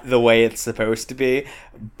not the way it's supposed to be,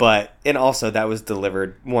 and also that was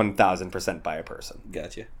delivered 1,000% by a person.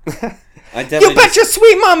 Gotcha. You bet your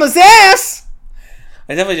sweet mama's ass!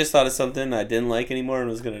 I definitely just thought of something I didn't like anymore and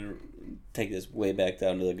was going to take this way back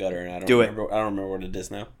down to the gutter, and I don't remember what it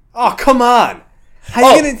is now. Oh, come on!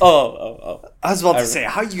 I was about to say,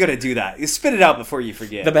 how are you going to do that? You spit it out before you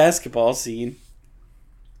forget. The basketball scene.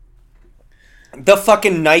 The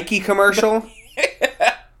fucking Nike commercial.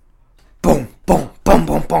 Boom, boom, boom,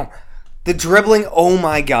 boom, boom. The dribbling, oh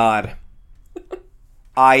my god.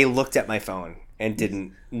 I looked at my phone and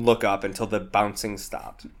didn't look up until the bouncing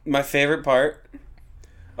stopped. My favorite part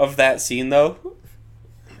of that scene, though,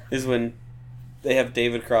 is when they have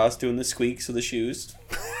David Cross doing the squeaks of the shoes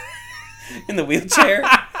in the wheelchair.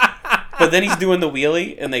 But then he's doing the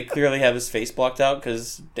wheelie, and they clearly have his face blocked out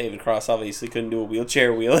because David Cross obviously couldn't do a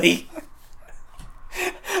wheelchair wheelie.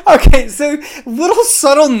 Okay, so little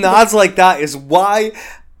subtle nods like that is why...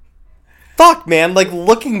 Fuck, man. Like,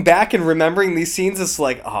 looking back and remembering these scenes, it's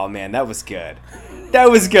like, oh, man, that was good. That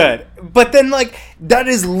was good. But then, like, that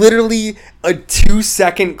is literally a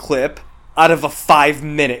 2-second clip out of a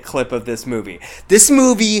 5-minute clip of this movie. This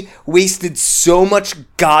movie wasted so much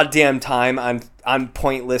goddamn time on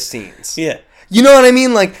pointless scenes. Yeah. You know what I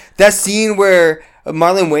mean? Like, that scene where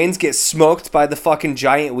Marlon Wayans gets smoked by the fucking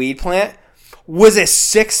giant weed plant was a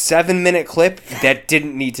 6-7 minute clip that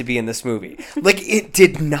didn't need to be in this movie. Like, it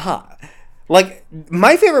did not. Like,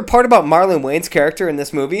 my favorite part about Marlon Wayans' character in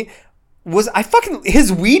this movie was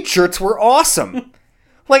his weed shirts were awesome.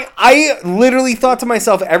 Like, I literally thought to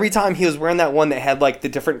myself every time he was wearing that one that had, like, the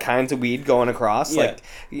different kinds of weed going across, like,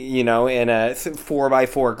 you know, in a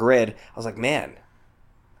 4x4 grid. I was like, man,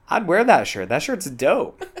 I'd wear that shirt. That shirt's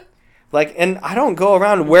dope. Like, and I don't go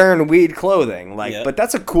around wearing weed clothing, like, but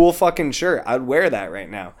that's a cool fucking shirt. I'd wear that right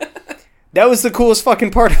now. That was the coolest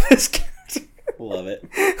fucking part of this character. Love it.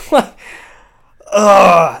 Like,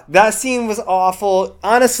 that scene was awful.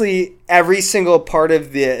 Honestly, every single part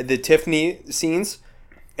of the Tiffany scenes,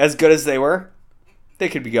 as good as they were, they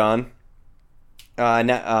could be gone.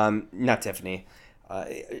 Not Tiffany.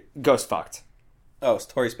 Ghost fucked. Oh, it's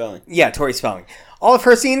Tori Spelling. Yeah, Tori Spelling. All of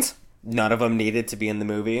her scenes, none of them needed to be in the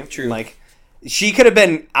movie. True. Like, she could have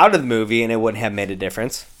been out of the movie and it wouldn't have made a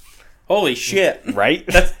difference. Holy shit. Right?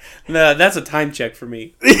 That's a time check for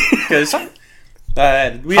me. Because I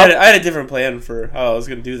had a different plan for how I was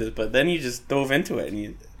going to do this, but then you just dove into it and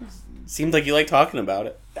it seemed like you liked talking about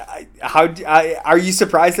it. Are you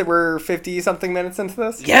surprised that we're 50-something minutes into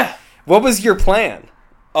this? Yeah. What was your plan?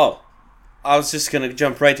 Oh, I was just going to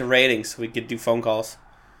jump right to ratings so we could do phone calls.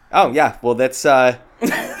 Oh, yeah. Well, that's... I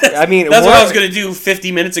mean... That's what I was going to do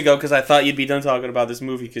 50 minutes ago because I thought you'd be done talking about this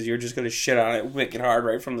movie because you were just going to shit on it wicked hard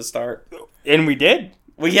right from the start. And we did.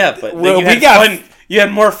 Well, yeah, but you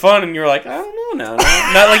had more fun and you were like, I don't know now.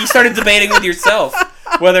 Not like you started debating with yourself.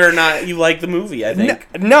 whether or not you like the movie. I think.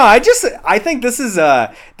 No, I think this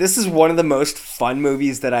is one of the most fun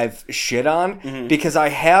movies that I've shit on because I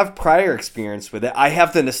have prior experience with it. I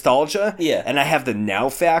have the nostalgia, and I have the now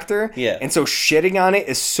factor, and so shitting on it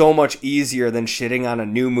is so much easier than shitting on a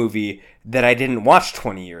new movie that I didn't watch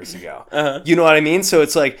 20 years ago. You know what I mean? So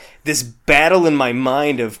it's like this battle in my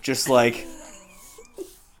mind of just like,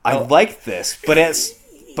 I like this,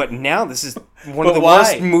 but now this is one of the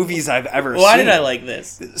worst movies I've ever seen. Why did I like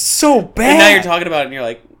this? So bad. And now you're talking about it and you're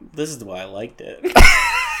like, this is why I liked it.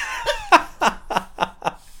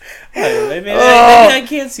 Maybe I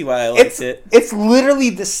can't see why I liked it. It's literally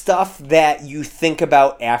the stuff that you think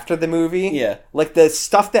about after the movie. Yeah. Like the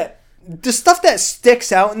stuff that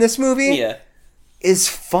sticks out in this movie is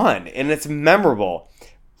fun and it's memorable.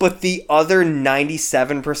 But the other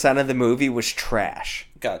 97% of the movie was trash.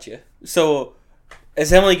 Gotcha. So,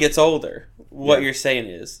 as Emily gets older, what you're saying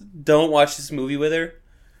is, don't watch this movie with her.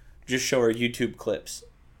 Just show her YouTube clips.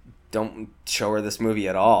 Don't show her this movie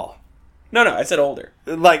at all. No, I said older.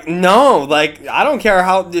 Like, no. Like, I don't care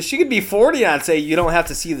how... She could be 40 and I'd say, you don't have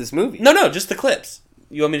to see this movie. No, just the clips.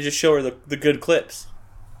 You want me to just show her the good clips?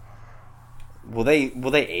 Will they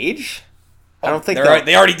age? I don't think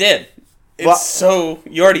they already did. So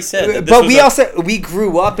you already said that but we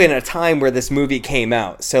grew up in a time where this movie came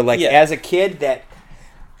out. So like as a kid that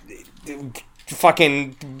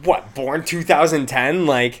fucking born 2010,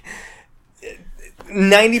 like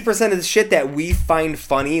 90% of the shit that we find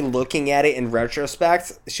funny looking at it in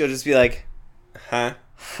retrospect, she'll just be like, huh,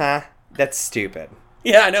 that's stupid.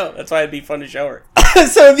 Yeah, I know. That's why it'd be fun to show her.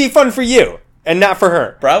 So it'd be fun for you. And not for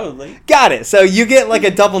her. Probably. Got it. So you get like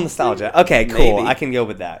a double nostalgia. Okay, cool. Maybe. I can go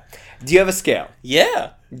with that. Do you have a scale?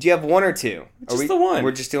 Yeah. Do you have one or two? Just the one.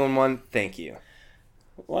 We're just doing one? Thank you.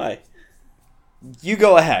 Why? You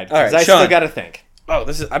go ahead. All right, I Sean. still got to think. Oh,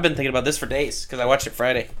 I've been thinking about this for days because I watched it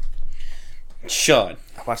Friday. Sean.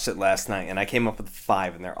 I watched it last night and I came up with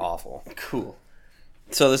 5 and they're awful. Cool.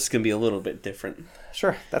 So this is going to be a little bit different.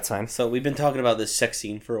 Sure, that's fine. So we've been talking about this sex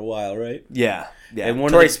scene for a while, right? Yeah. And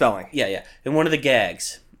Tori Spelling. Yeah. And one of the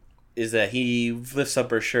gags is that he lifts up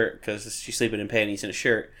her shirt because she's sleeping in panties and a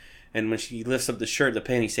shirt. And when she lifts up the shirt, the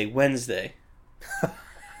panties say Wednesday.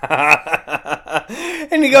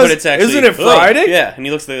 And he goes, but it's actually, isn't it Friday? Yeah. And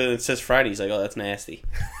he looks at it, it says Friday. He's like, oh, that's nasty.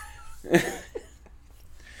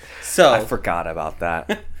 So I forgot about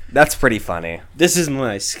that. That's pretty funny. This is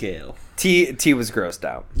my scale. T was grossed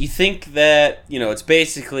out. You think that, it's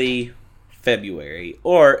basically February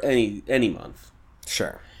or any month.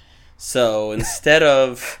 Sure. So instead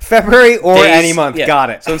of February or any month, got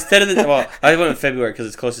it. So instead of I went with February because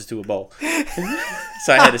it's closest to a bowl.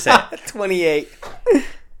 So I had to say it. 28.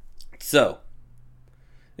 So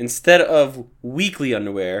instead of weekly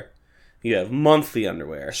underwear, you have monthly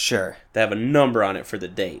underwear. Sure. That have a number on it for the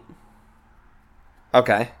date.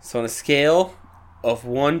 Okay. So on a scale of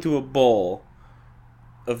 1 to a bowl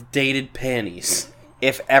of dated panties.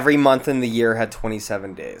 If every month in the year had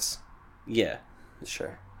 27 days. Yeah.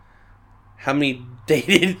 Sure. How many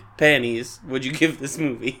dated panties would you give this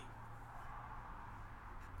movie?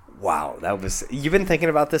 Wow, you've been thinking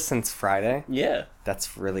about this since Friday? Yeah.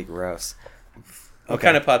 That's really gross. It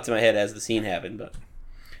kind of popped in my head as the scene happened, but...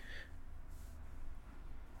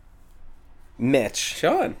 Mitch.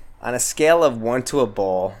 Sean. On a scale of 1 to a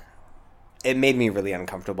bowl, it made me really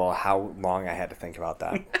uncomfortable how long I had to think about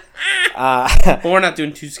that. But we're not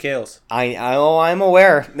doing 2 scales. I'm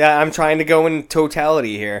aware. I'm trying to go in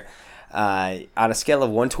totality here. On a scale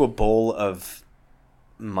of 1 to a bowl of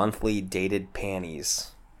monthly dated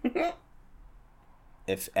panties,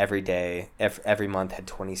 if every month had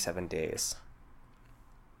 27 days.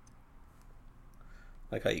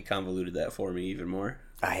 Like how you convoluted that for me even more.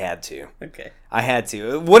 I had to. Okay. I had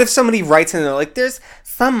to. What if somebody writes in and they're like, there's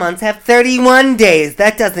some months have 31 days.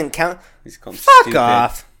 That doesn't count. Fuck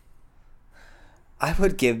off. I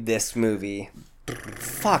would give this movie...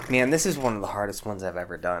 Fuck, man. This is one of the hardest ones I've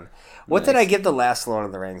ever done. What did I give the last Lord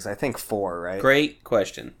of the Rings? I think 4, right? Great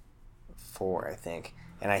question. 4, I think.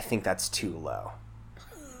 And I think that's too low.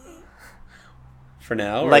 For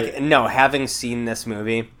now? No, having seen this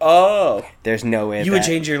movie... Oh! There's no way you would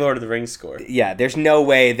change your Lord of the Rings score. Yeah, there's no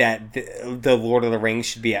way that the Lord of the Rings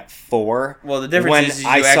should be at 4. Well, the difference is you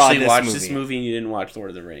actually watched this movie and you didn't watch Lord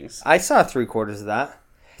of the Rings. I saw 3/4 of that.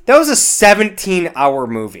 That was a 17-hour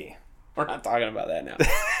movie. We're not talking about that now.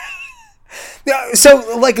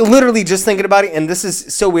 So, literally just thinking about it, and this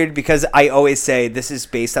is so weird because I always say this is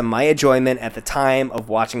based on my enjoyment at the time of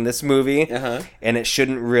watching this movie, and it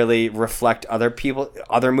shouldn't really reflect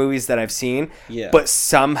other movies that I've seen. Yeah. But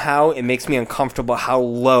somehow it makes me uncomfortable how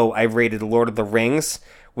low I rated Lord of the Rings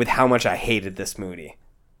with how much I hated this movie.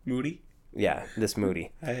 Moody? Yeah, this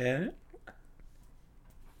moody. Yeah.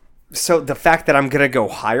 So the fact that I'm going to go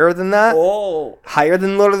higher than that, Oh. higher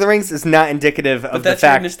than Lord of the Rings, is not indicative But of the that's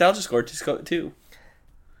your fact... nostalgia score too.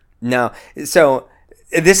 No. So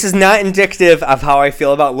this is not indicative of how I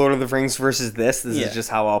feel about Lord of the Rings versus this. This is just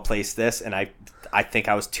how I'll place this, and I think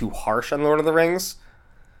I was too harsh on Lord of the Rings.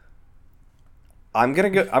 I'm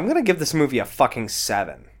gonna give this movie a fucking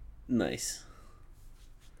 7. Nice.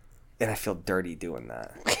 And I feel dirty doing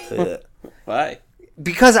that. Why?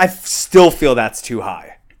 Because I still feel that's too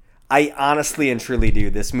high. I honestly and truly do.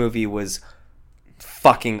 This movie was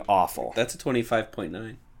fucking awful. That's a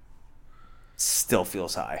 25.9%. Still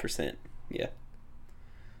feels high. Yeah.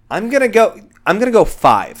 I'm gonna go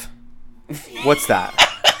 5. What's that?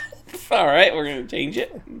 All right, we're gonna change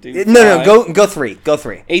it. No, go 3. Go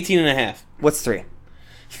 3. 18.5. What's 3?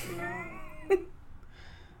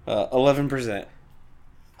 11%.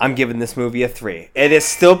 I'm giving this movie a 3. It is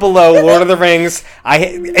still below Lord of the Rings.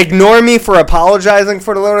 Ignore me for apologizing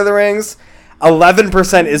for the Lord of the Rings.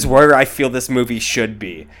 11% is where I feel this movie should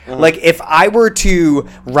be. Like, if I were to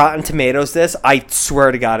Rotten Tomatoes this, I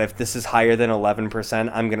swear to God, if this is higher than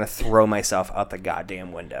 11%, I'm going to throw myself out the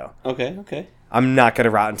goddamn window. Okay. I'm not going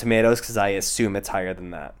to Rotten Tomatoes because I assume it's higher than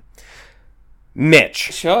that.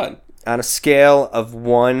 Mitch, Sean. on a scale of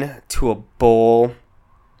 1 to a bowl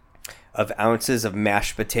of ounces of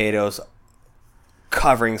mashed potatoes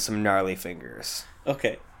covering some gnarly fingers.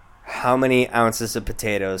 Okay. How many ounces of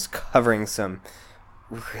potatoes covering some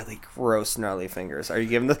really gross gnarly fingers are you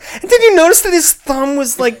giving this? And did you notice that his thumb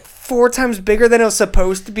was like 4 times bigger than it was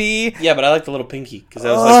supposed to be? Yeah, but I like the little pinky because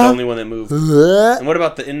that was like the only one that moved. And what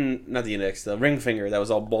about the ring finger that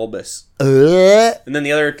was all bulbous? And then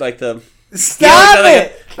the other, like the... Stop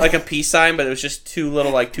it! Like a peace sign, but it was just 2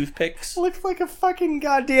 little like toothpicks. Looked like a fucking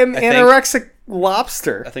goddamn think- anorexic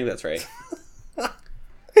lobster. I think that's right.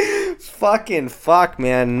 Fucking fuck,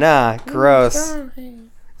 man. Nah, gross. No,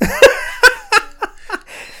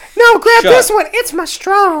 grab Shut this up. one. It's my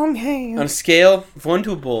strong hand. On a scale of 1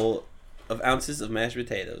 to a bowl of ounces of mashed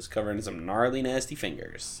potatoes covering some gnarly, nasty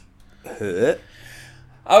fingers, I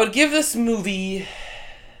would give this movie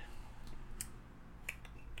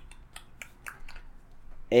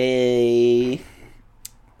a...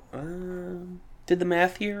 did the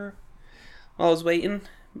math here while I was waiting.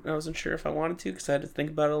 I wasn't sure if I wanted to because I had to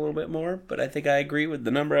think about it a little bit more, but I think I agree with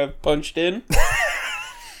the number I've punched in.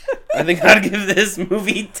 I think I'd give this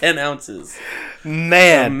movie 10 ounces of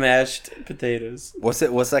Man. mashed potatoes. What's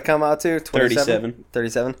that come out to? 37.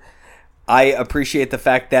 37. I appreciate the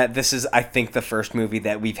fact that this is, I think, the first movie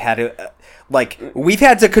that we've had to, we've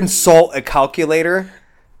had to consult a calculator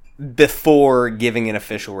before giving an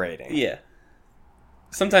official rating. Yeah.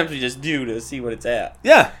 Sometimes we just do to see what it's at.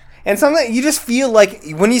 Yeah. And sometimes you just feel like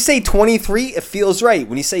when you say 23, it feels right.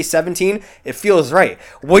 When you say 17, it feels right.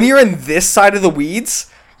 When you're in this side of the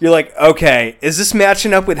weeds, you're like, okay, is this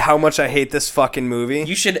matching up with how much I hate this fucking movie?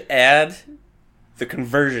 You should add the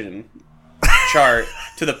conversion chart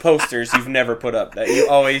to the posters you've never put up that you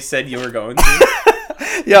always said you were going to.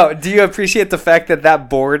 Yo, do you appreciate the fact that that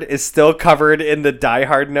board is still covered in the Die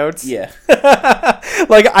Hard notes? Yeah.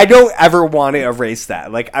 Like, I don't ever want to erase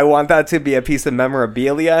that. Like, I want that to be a piece of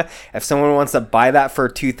memorabilia. If someone wants to buy that for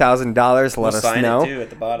 $2,000, let us sign know. it too at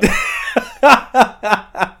the bottom.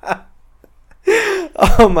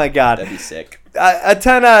 Oh my god. That'd be sick. A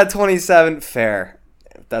 10 out of 27, fair.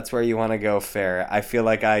 If that's where you want to go, fair. I feel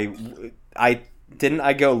like I didn't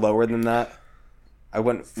I go lower than that? I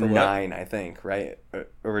went for 9, I think, right?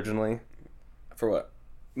 Originally. For what?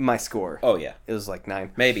 My score. Oh, yeah. It was like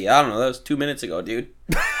 9. Maybe. I don't know. That was 2 minutes ago, dude.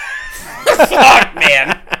 Fuck,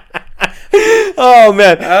 man. Oh,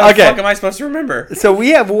 man. How the Okay. fuck am I supposed to remember? So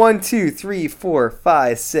we have 1, 2, 3, 4,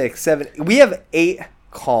 5, 6, 7. We have 8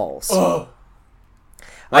 calls. Oh.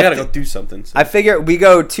 I gotta go do something. So. I figure we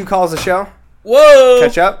go 2 calls a show. Whoa!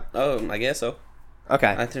 Catch up. Oh, I guess so. Okay.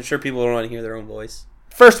 I'm sure people don't want to hear their own voice.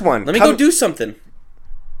 First one. Let me go do something.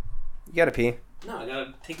 You gotta pee. No, I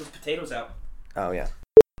gotta take those potatoes out. Oh yeah.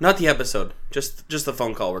 Not the episode. Just the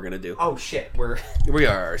phone call we're gonna do. Oh shit. We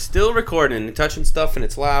are still recording, touching stuff, and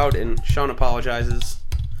it's loud. And Sean apologizes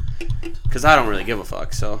because I don't really give a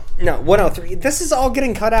fuck. So No, 103. This is all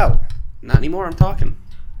getting cut out. not anymore. I'm talking.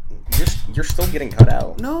 You're still getting cut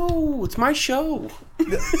out. No, it's my show.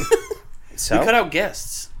 So We cut out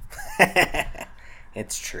guests.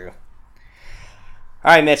 it's true.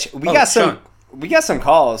 All right, Mitch. We got some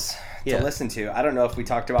calls to listen to. I don't know if we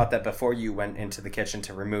talked about that before you went into the kitchen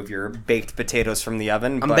to remove your baked potatoes from the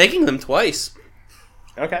oven. I'm baking them twice.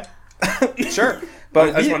 Okay. Sure.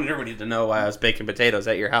 But I just wanted everybody to know why I was baking potatoes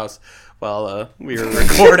at your house while we were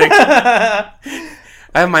recording.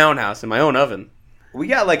 I have my own house and my own oven. We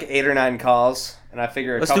got like 8 or 9 calls, and I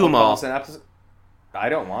figure Let's do them all. I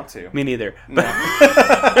don't want to. Me neither. No. But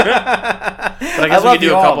I guess we could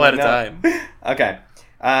do a couple at a time. Okay.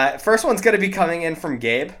 First one's going to be coming in from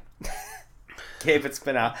Gabe. Gabe, it's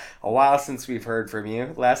been a while since we've heard from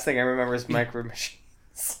you. Last thing I remember is Micro Machines.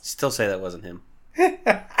 Still say that wasn't him.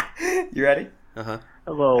 You ready? Uh-huh.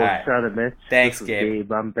 Hello, right. Sean and Mitch. Thanks, this is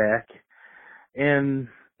Gabe. I'm back. And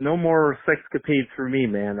no more sexcapades for me,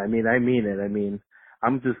 man. I mean it. I mean,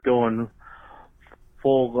 I'm just going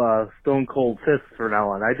full stone cold fist for now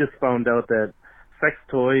on. I just found out that sex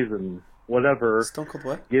toys and whatever Stone Cold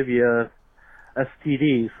what? give you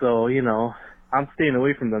STD, so, I'm staying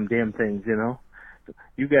away from them damn things,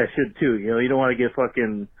 You guys should too, you don't want to get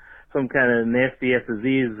fucking some kind of nasty ass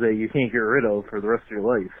disease that you can't get rid of for the rest of your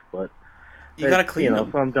life, but You gotta clean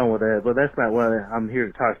them. So I'm done with that, but that's not what I'm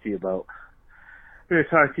here to talk to you about. I'm here to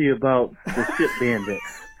talk to you about the shit bandit.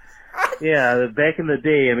 Yeah, back in the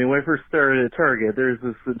day, I mean, when I first started at Target, there's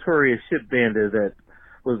this notorious shit bandit that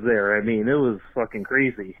was there. I mean, it was fucking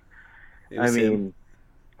crazy.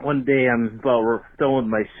 One day I'm about done with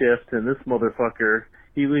my shift, and this motherfucker,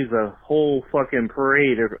 he leaves a whole fucking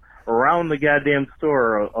parade around the goddamn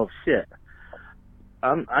store of shit.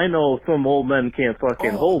 I know some old men can't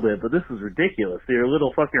fucking hold it, but this is ridiculous. They're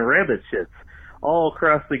little fucking rabbit shits all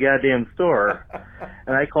across the goddamn store.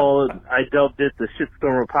 And I dubbed it the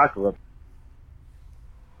shitstorm apocalypse.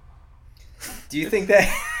 Do you think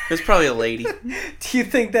that... It's probably a lady. Do you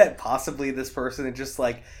think that possibly this person had just,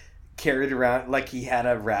 like, carried around, like he had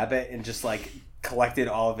a rabbit and just, like, collected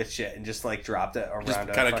all of its shit and just, like, dropped it around? Just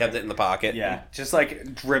kind of kept it in the pocket. Yeah, just,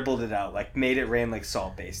 like, dribbled it out, like, made it rain, like,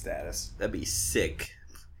 Salt Bay status. That'd be sick.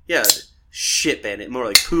 Yeah, shit bandit, more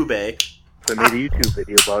like Pooh Bay. So I made a YouTube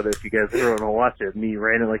video about it if you guys ever want to watch it. Me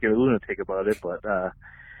ranting like a lunatic about it, but,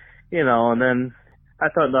 and then I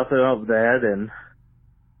thought nothing of that, and...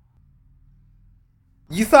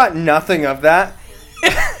 You thought nothing of that?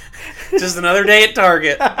 Just another day at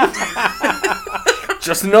Target.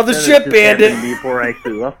 Just another shit bandit. Before I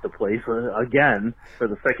actually left the place, again, for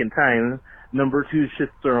the second time, number 2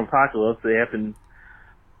 shitstorm apocalypse, they happened,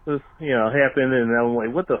 and I'm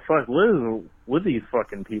like, what the fuck, what is with these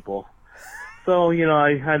fucking people? So,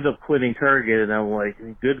 I ended up quitting Target, and I'm like,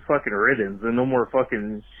 good fucking riddance, and no more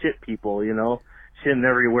fucking shit people, shitting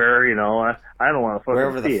everywhere, I don't want to fucking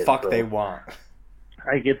wherever see the fuck it, so. they want.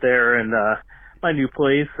 I get there, and my new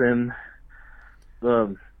place, and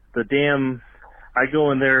the damn, I go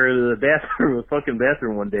in there to the fucking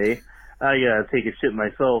bathroom one day. I gotta take a shit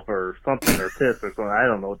myself or something, or piss or something. I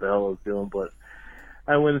don't know what the hell I was doing, but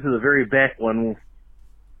I went into the very back one.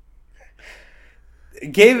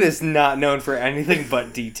 Gabe is not known for anything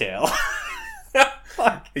but detail.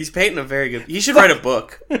 He's painting a very good... He should write a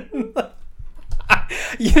book.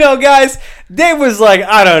 Guys, Dave was like,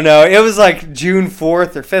 I don't know. It was like June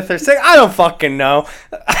 4th or 5th or 6th. I don't fucking know.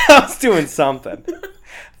 I was doing something.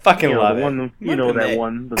 Fucking love it.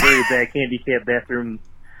 The very back handicap bathroom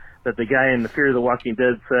that the guy in the Fear of the Walking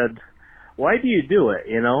Dead said, why do you do it,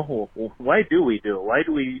 Why do we do it? Why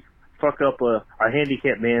do we fuck up a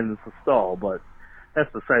handicapped man's stall? But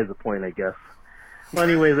that's besides the point, I guess. Well,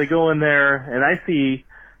 anyways, I go in there, and I see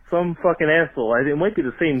some fucking asshole. It might be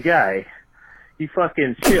the same guy. He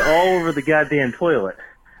fucking shit all over the goddamn toilet.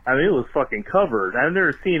 I mean, it was fucking covered. I've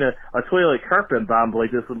never seen a toilet carpet bomb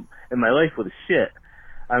like this in my life with shit.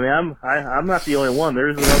 I mean, I'm not the only one.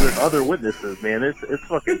 There's other witnesses, man. It's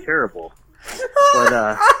fucking terrible. But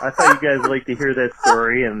I thought you guys would like to hear that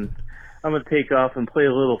story, and I'm gonna take off and play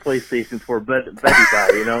a little PlayStation for Betty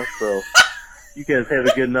Bye, So you guys have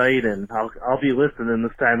a good night, and I'll be listening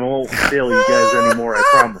this time. I won't fail you guys anymore. I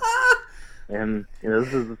promise. And,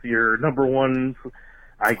 this is your number one,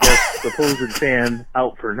 I guess, supposed fan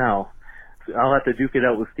out for now. I'll have to duke it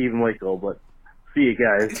out with Steve Michael, but see you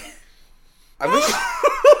guys.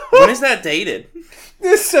 When is that dated?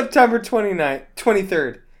 This September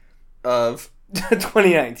 23rd of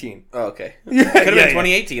 2019. Oh, okay. Could have been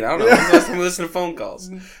 2018. I don't know. When's the last time we listened to phone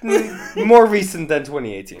calls? More recent than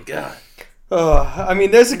 2018. God. I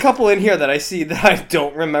mean, there's a couple in here that I see that I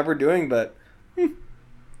don't remember doing, but...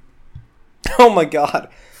 Oh my god.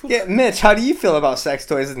 Yeah, Mitch, how do you feel about sex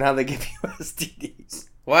toys and how they give you STDs?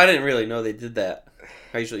 Well, I didn't really know they did that.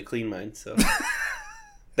 I usually clean mine, so...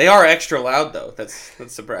 They are extra loud, though. That's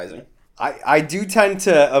surprising. I do tend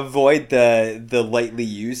to avoid the lightly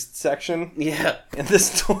used section. Yeah. In the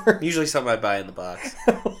store. Usually something I buy in the box.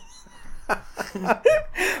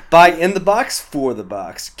 Buy in the box, for the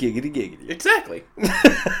box. Giggity giggity. Exactly.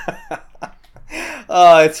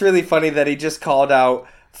 It's really funny that he just called out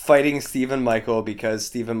fighting Stephen Michael because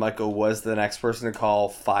Stephen Michael was the next person to call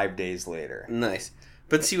 5 days later. Nice.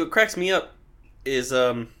 But see, what cracks me up is,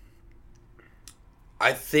 I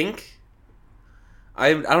think...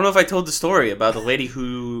 I don't know if I told the story about the lady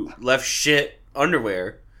who left shit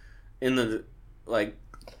underwear in the, like,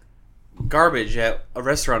 garbage at a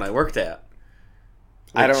restaurant I worked at.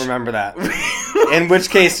 I don't remember that. In which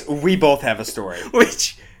case, we both have a story.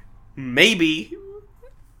 Which maybe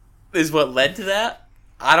is what led to that.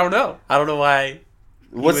 I don't know. I don't know why.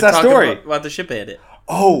 What's that story? About the ship bandit.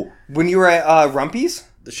 Oh, when you were at Rumpy's?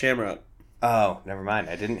 The Shamrock. Oh, never mind.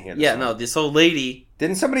 I didn't hear that. Yeah, no, this old lady...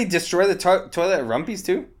 Didn't somebody destroy the toilet at Rumpy's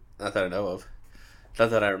too? Not that I know of. Not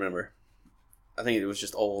that I remember. I think it was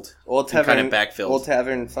just old. Old Tavern. Kind of backfilled. Old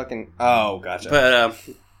Tavern fucking... Oh, gotcha. But,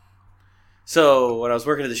 so, when I was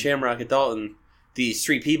working at the Shamrock at Dalton, these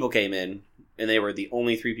 3 people came in, and they were the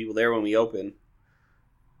only 3 people there when we opened.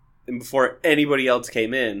 And before anybody else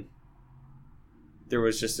came in, there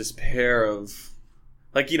was just this pair of...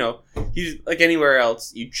 Like, you know, like anywhere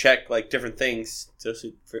else, you check, like, different things,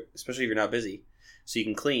 especially if you're not busy, so you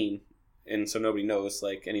can clean, and so nobody knows,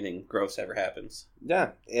 like, anything gross ever happens. Yeah.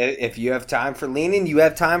 If you have time for leaning, you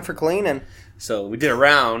have time for cleaning. So we did a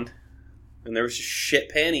round, and there was just shit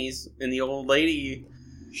panties in the old lady...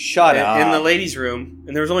 Shut up. In the ladies' room,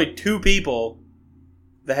 and there was only 2 people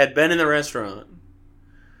that had been in the restaurant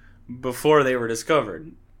before they were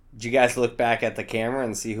discovered. Did you guys look back at the camera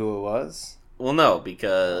and see who it was? Well, no,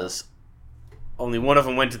 because only one of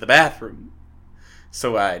them went to the bathroom.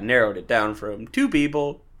 So I narrowed it down from 2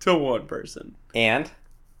 people to 1 person. And?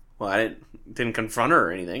 Well, I didn't confront her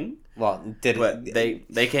or anything. Well, but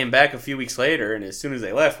they came back a few weeks later, and as soon as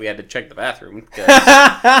they left, we had to check the bathroom. Because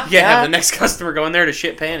you can't have the next customer go in there to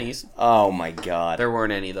shit panties. Oh, my God. There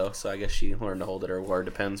weren't any, though, so I guess she learned to hold it, or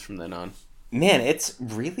depends from then on. Man, it's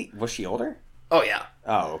really... Was she older? Oh, yeah.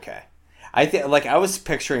 Oh, okay. I think, like, I was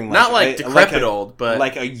picturing, like, not like decrepit old, but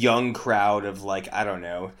like a young crowd of, like, I don't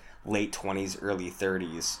know, late 20s, early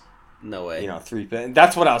 30s. No way. You know, 3.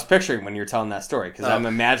 That's what I was picturing when you're telling that story, because I'm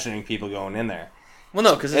imagining people going in there. Well,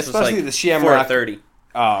 no, because this especially was like the Shamrock 4:30.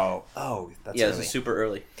 Oh, that's yeah, early. this is super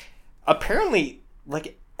early. Apparently,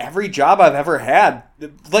 like, every job I've ever had,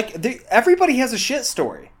 like, everybody has a shit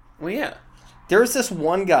story. Well, yeah. There's this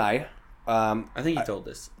one guy. I think you told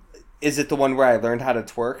this. Is it the one where I learned how to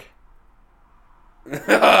twerk?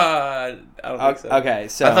 I don't think so. Okay,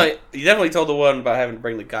 so I thought you definitely told the one about having to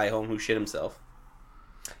bring the guy home who shit himself.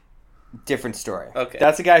 Different story. Okay.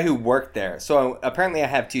 That's a guy who worked there. So apparently I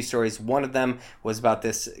have 2 stories. One of them was about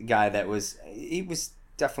this guy he was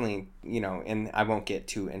definitely, you know, and I won't get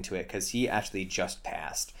too into it because he actually just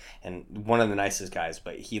passed. And one of the nicest guys,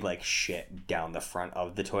 but he, like, shit down the front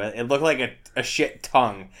of the toilet. It looked like a shit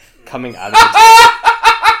tongue coming out of the toilet.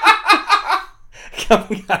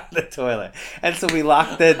 Coming out of the toilet. And so we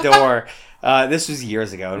locked the door. This was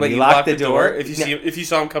years ago. And Wait, we you locked the door. If you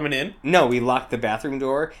saw him coming in? No, we locked the bathroom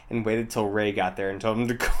door and waited till Ray got there and told him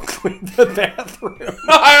to go clean the bathroom.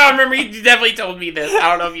 I remember you definitely told me this. I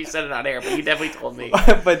don't know if you said it on air, but you definitely told me.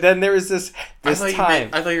 But then there was this time.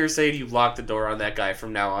 I thought you were saying you locked the door on that guy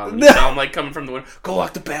from now on. You saw him, like, coming from the window. Go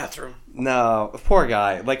lock the bathroom. No, poor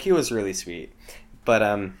guy. Like, he was really sweet.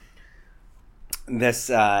 But this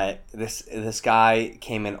guy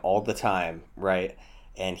came in all the time, right?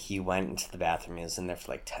 And he went into the bathroom. He was in there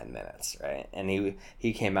for like 10 minutes, right? And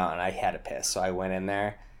he came out, and I had to piss, so I went in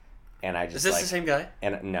there, and I just is this the same guy?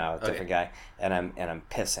 And no, different guy. And I'm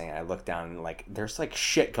pissing. And I look down, and, like, there's, like,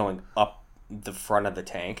 shit going up the front of the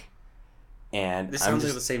tank, and this sounds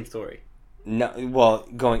like the same story. No, well,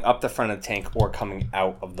 going up the front of the tank or coming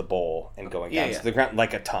out of the bowl and going down to the ground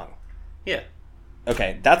like a tongue. Yeah.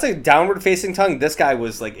 Okay, that's a downward facing tongue. This guy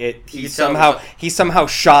was like it. He somehow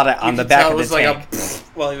shot it on the back of the tank. Like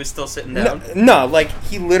while he was still sitting down. No, like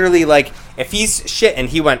he literally, like, if he's shit and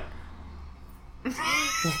he went.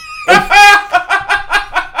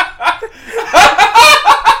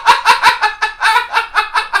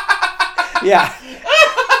 Yeah.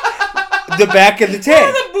 The back of the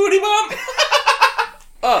tank. The booty bump.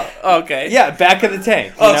 Oh, okay. Yeah, back of the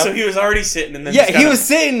tank. Oh, so he was already sitting and then he was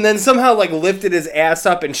sitting and then somehow, like, lifted his ass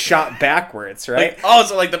up and shot backwards, right? Like,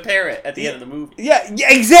 so like the parrot at the end of the movie. Yeah,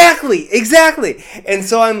 exactly. And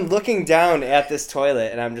so I'm looking down at this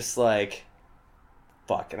toilet and I'm just like,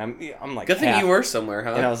 fuck. And I'm like, good thing you were somewhere,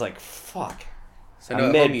 huh? And I was like, fuck. So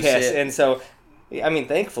I'm mid-piss. And so, I mean,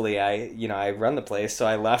 thankfully, I run the place, so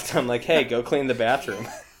I left. I'm like, hey, go clean the bathroom.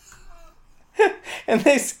 And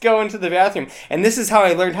they go into the bathroom. And this is how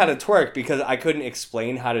I learned how to twerk, because I couldn't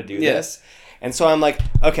explain how to do this. And so I'm like,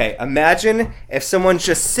 okay, imagine if someone's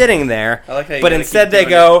just sitting there, I like how you but instead they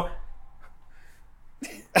go...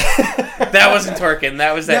 That wasn't twerking.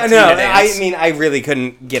 That was that No, Tina dance. I mean, I really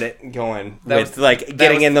couldn't get it going That with, was-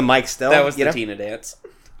 getting in the mic still. that was you the know? Tina dance.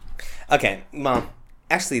 Okay, well,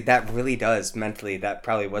 actually, that really does, mentally, that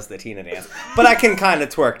probably was the Tina dance. But I can kind of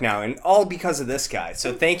twerk now, and all because of this guy.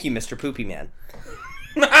 So thank you, Mr. Poopy Man.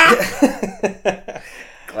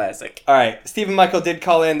 Classic. All right, Stephen Michael did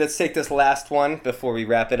call in. Let's take this last one before we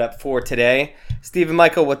wrap it up for today. Stephen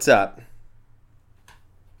Michael, what's up?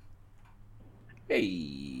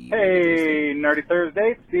 Hey. Hey, Nerdy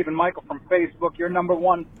Thursday. Stephen Michael from Facebook, your number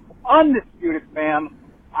one undisputed fan.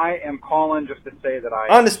 I am calling just to say that I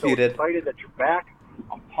am Undisputed. so excited that you're back.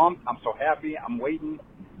 I'm pumped. I'm so happy. I'm waiting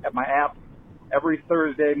at my app every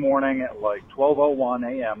Thursday morning at like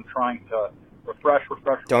 12:01 a.m. trying to refresh.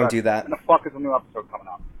 Don't do that. And the fuck is a new episode coming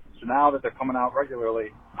out? So now that they're coming out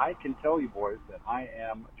regularly, I can tell you boys that I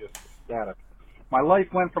am just ecstatic. My life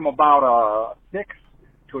went from about a 6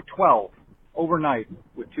 to a 12 overnight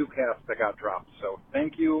with 2 casts that got dropped. So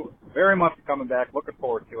thank you very much for coming back. Looking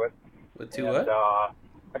forward to it. With two And, what?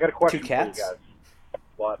 I got a question 2 for you cats? guys,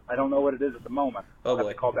 but I don't know what it is at the moment. Oh, I'll have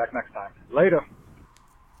boy. to call back next time. Later.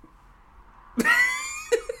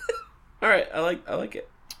 All right, I like it.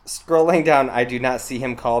 Scrolling down, I do not see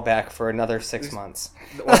him call back for another 6 months.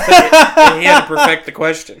 Well, he had to perfect the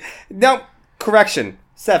question. No, correction,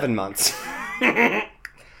 7 months.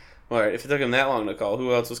 All right, if it took him that long to call,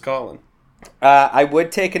 who else was calling? I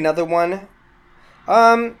would take another one.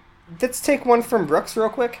 Let's take one from Brooks real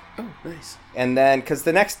quick. Oh, nice. And then, because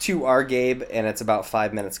the next 2 are Gabe, and it's about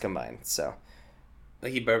 5 minutes combined, so.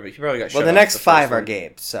 He probably got shut Well, the off next first 5 are one.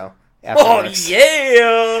 Gabe, so. After Oh, Brooks.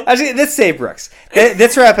 yeah! Actually, let's save Brooks.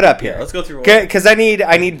 Let's wrap it up here. Yeah, let's go through one. Because I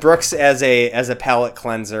need Brooks as a palate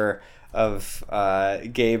cleanser of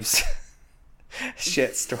Gabe's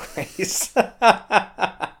shit stories.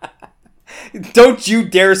 Don't you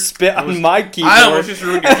dare spit on my keyboard. I almost just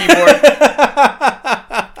ruined your keyboard.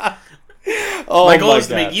 Oh My goal is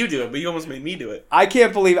to God. make you do it, but you almost made me do it. I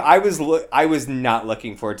can't believe I was not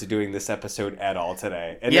looking forward to doing this episode at all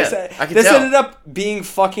today. And Yeah, this, I can this tell. ended up being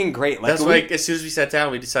fucking great. Like, That's why, as soon as we sat down,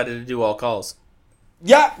 we decided to do all calls.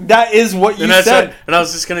 yeah, that is what you And that's said. what- and I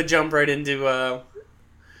was just gonna jump right into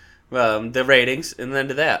the ratings and then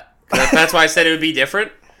to that. That's why I said it would be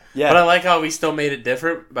different. Yeah. But I like how we still made it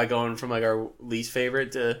different by going from like our least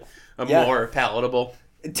favorite to a Yeah. more palatable.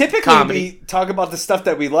 Typically, comedy. we talk about the stuff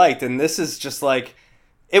that we liked, and this is just like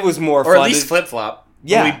it was more Or fun. at least to, flip flop.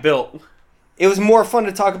 Yeah. We built. it was more fun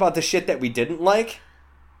to talk about the shit that we didn't like,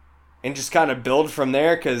 and just kind of build from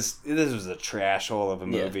there. Because this was a trash hole of a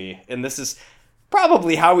Yeah. movie, and this is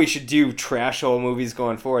probably how we should do trash hole movies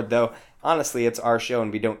going forward. Though honestly, it's our show,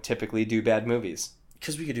 and we don't typically do bad movies.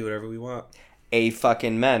 Because we could do whatever we want. A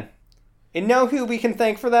fucking men. And know who we can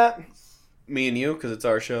thank for that? Me and you, because it's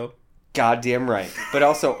our show. Goddamn right. But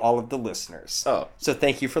also all of the listeners. Oh. So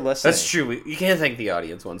thank you for listening. That's true. You can't thank the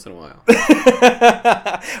audience once in a while.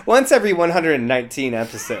 Once every 119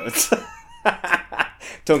 episodes.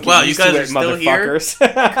 Don't get Wow, you used guys to are it, still here?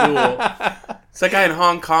 motherfuckers. Cool. Is that guy in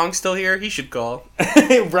Hong Kong still here? He should call.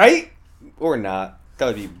 Right? Or not. That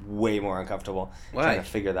would be way more uncomfortable. Why? Trying to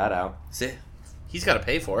figure that out. See, he's got to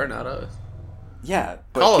pay for it, not us. Yeah.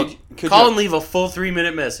 But Call could and leave a full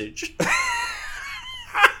 3-minute message.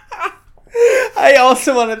 I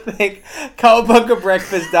also want to thank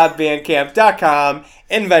cowabungabreakfast.bandcamp.com,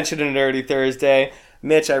 Invention of Nerdy Thursday.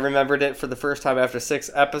 Mitch, I remembered it for the first time after 6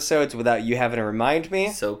 episodes without you having to remind me.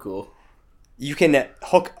 So cool. You can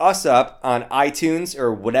hook us up on iTunes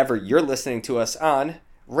or whatever you're listening to us on.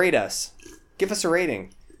 Rate us. Give us a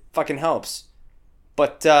rating. Fucking helps.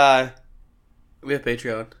 But, We have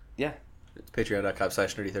Patreon. yeah. It's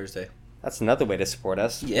patreon.com/Nerdy Thursday. That's another way to support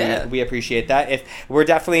us. Yeah. We appreciate that. If we're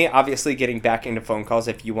definitely, obviously, getting back into phone calls.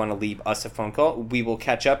 If you want to leave us a phone call, we will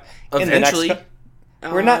catch up Eventually. in the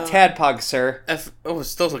next... We're not Tadpog, sir.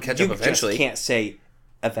 Still will catch You up eventually. just can't say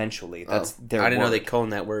eventually. That's their I didn't know word. they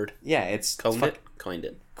coined that word. Yeah, it's... Coined it? Coined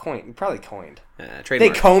it. Probably coined. Trademarked. They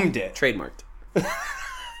combed it. Trademarked.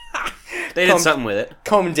 They did something with it.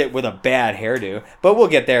 Combed it with a bad hairdo. But we'll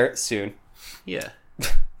get there soon. Yeah.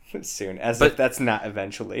 Soon. As But- if that's not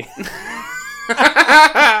eventually.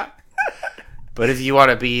 But if you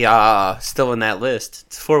want to be still in that list,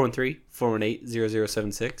 it's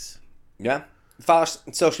 413-418-0076. Yeah. Follow us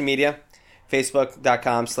on social media.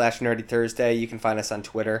 Facebook.com/Nerdy Thursday. You can find us on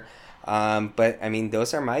Twitter. But, I mean,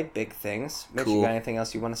 those are my big things. Mitch, Cool. you got anything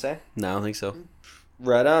else you want to say? No, I don't think so.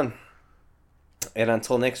 Right on. And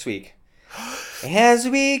until next week. As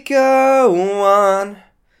we go on,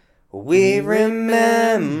 we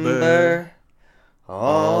remember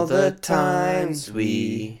all the times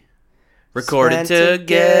we recorded spent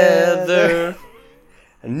together.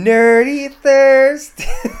 Nerdy Thursday.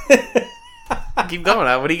 Keep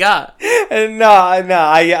going. What do you got? No,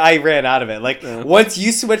 I ran out of it. Like, once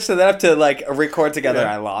you switched that up to, like, record together,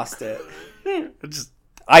 I lost it.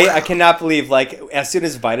 I cannot believe, like, as soon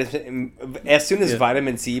as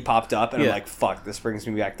vitamin C popped up, and I'm like, fuck, this brings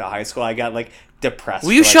me back to high school, I got, like, depressed.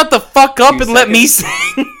 Will you shut the fuck up and let me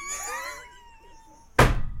sing?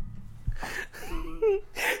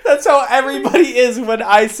 That's how everybody is when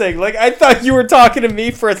I sing. Like, I thought you were talking to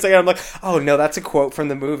me for a second. I'm like, oh, no, that's a quote from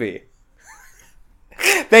the movie.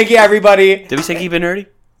 Thank you, everybody. Did we say keep it nerdy?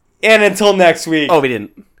 And until next week. Oh, we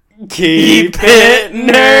didn't. Keep it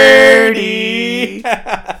nerdy.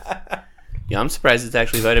 Yeah, I'm surprised it's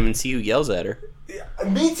actually Vitamin C who yells at her.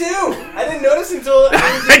 Me too. I didn't notice until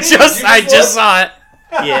I just saw it.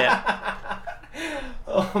 Yeah.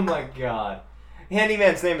 Oh my god.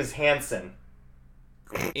 Handyman's name is Hanson.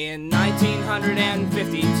 In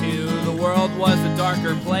 1952, the world was a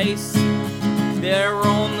darker place. There were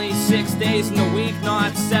only 6 days in the week,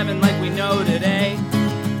 not 7 like we know today.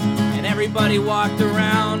 And everybody walked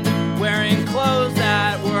around wearing clothes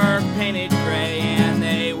that were painted gray, and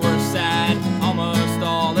they were sad almost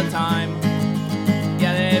all the time.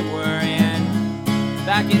 Yeah, they were. And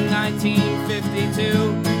back in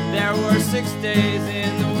 1952, there were 6 days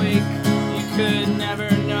in the week. You could never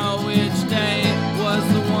know which day was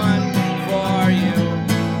the one for you,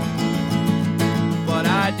 but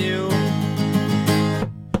I do.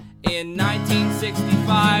 In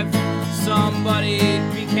 1965, somebody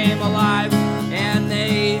became alive, and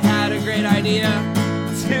they had a great idea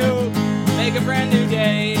to make a brand new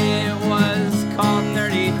day. It was called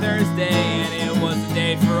Nerdy Thursday, and it was a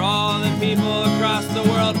day for all the people across the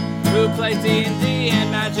world who played D&D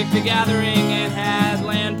and Magic the Gathering and had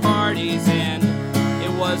LAN parties, and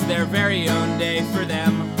it was their very own day for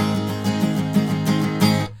them.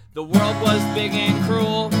 The world was big and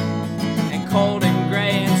cruel and cold and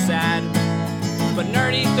gray and sad, but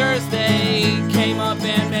Nerdy Thursday came up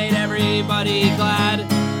and made everybody glad,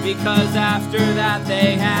 because after that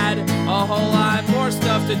they had a whole lot more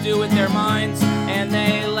stuff to do with their minds, and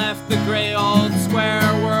they left the gray old square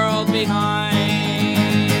world behind.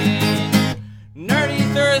 Nerdy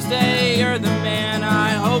Thursday, you're the man, I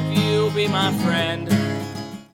hope you'll be my friend.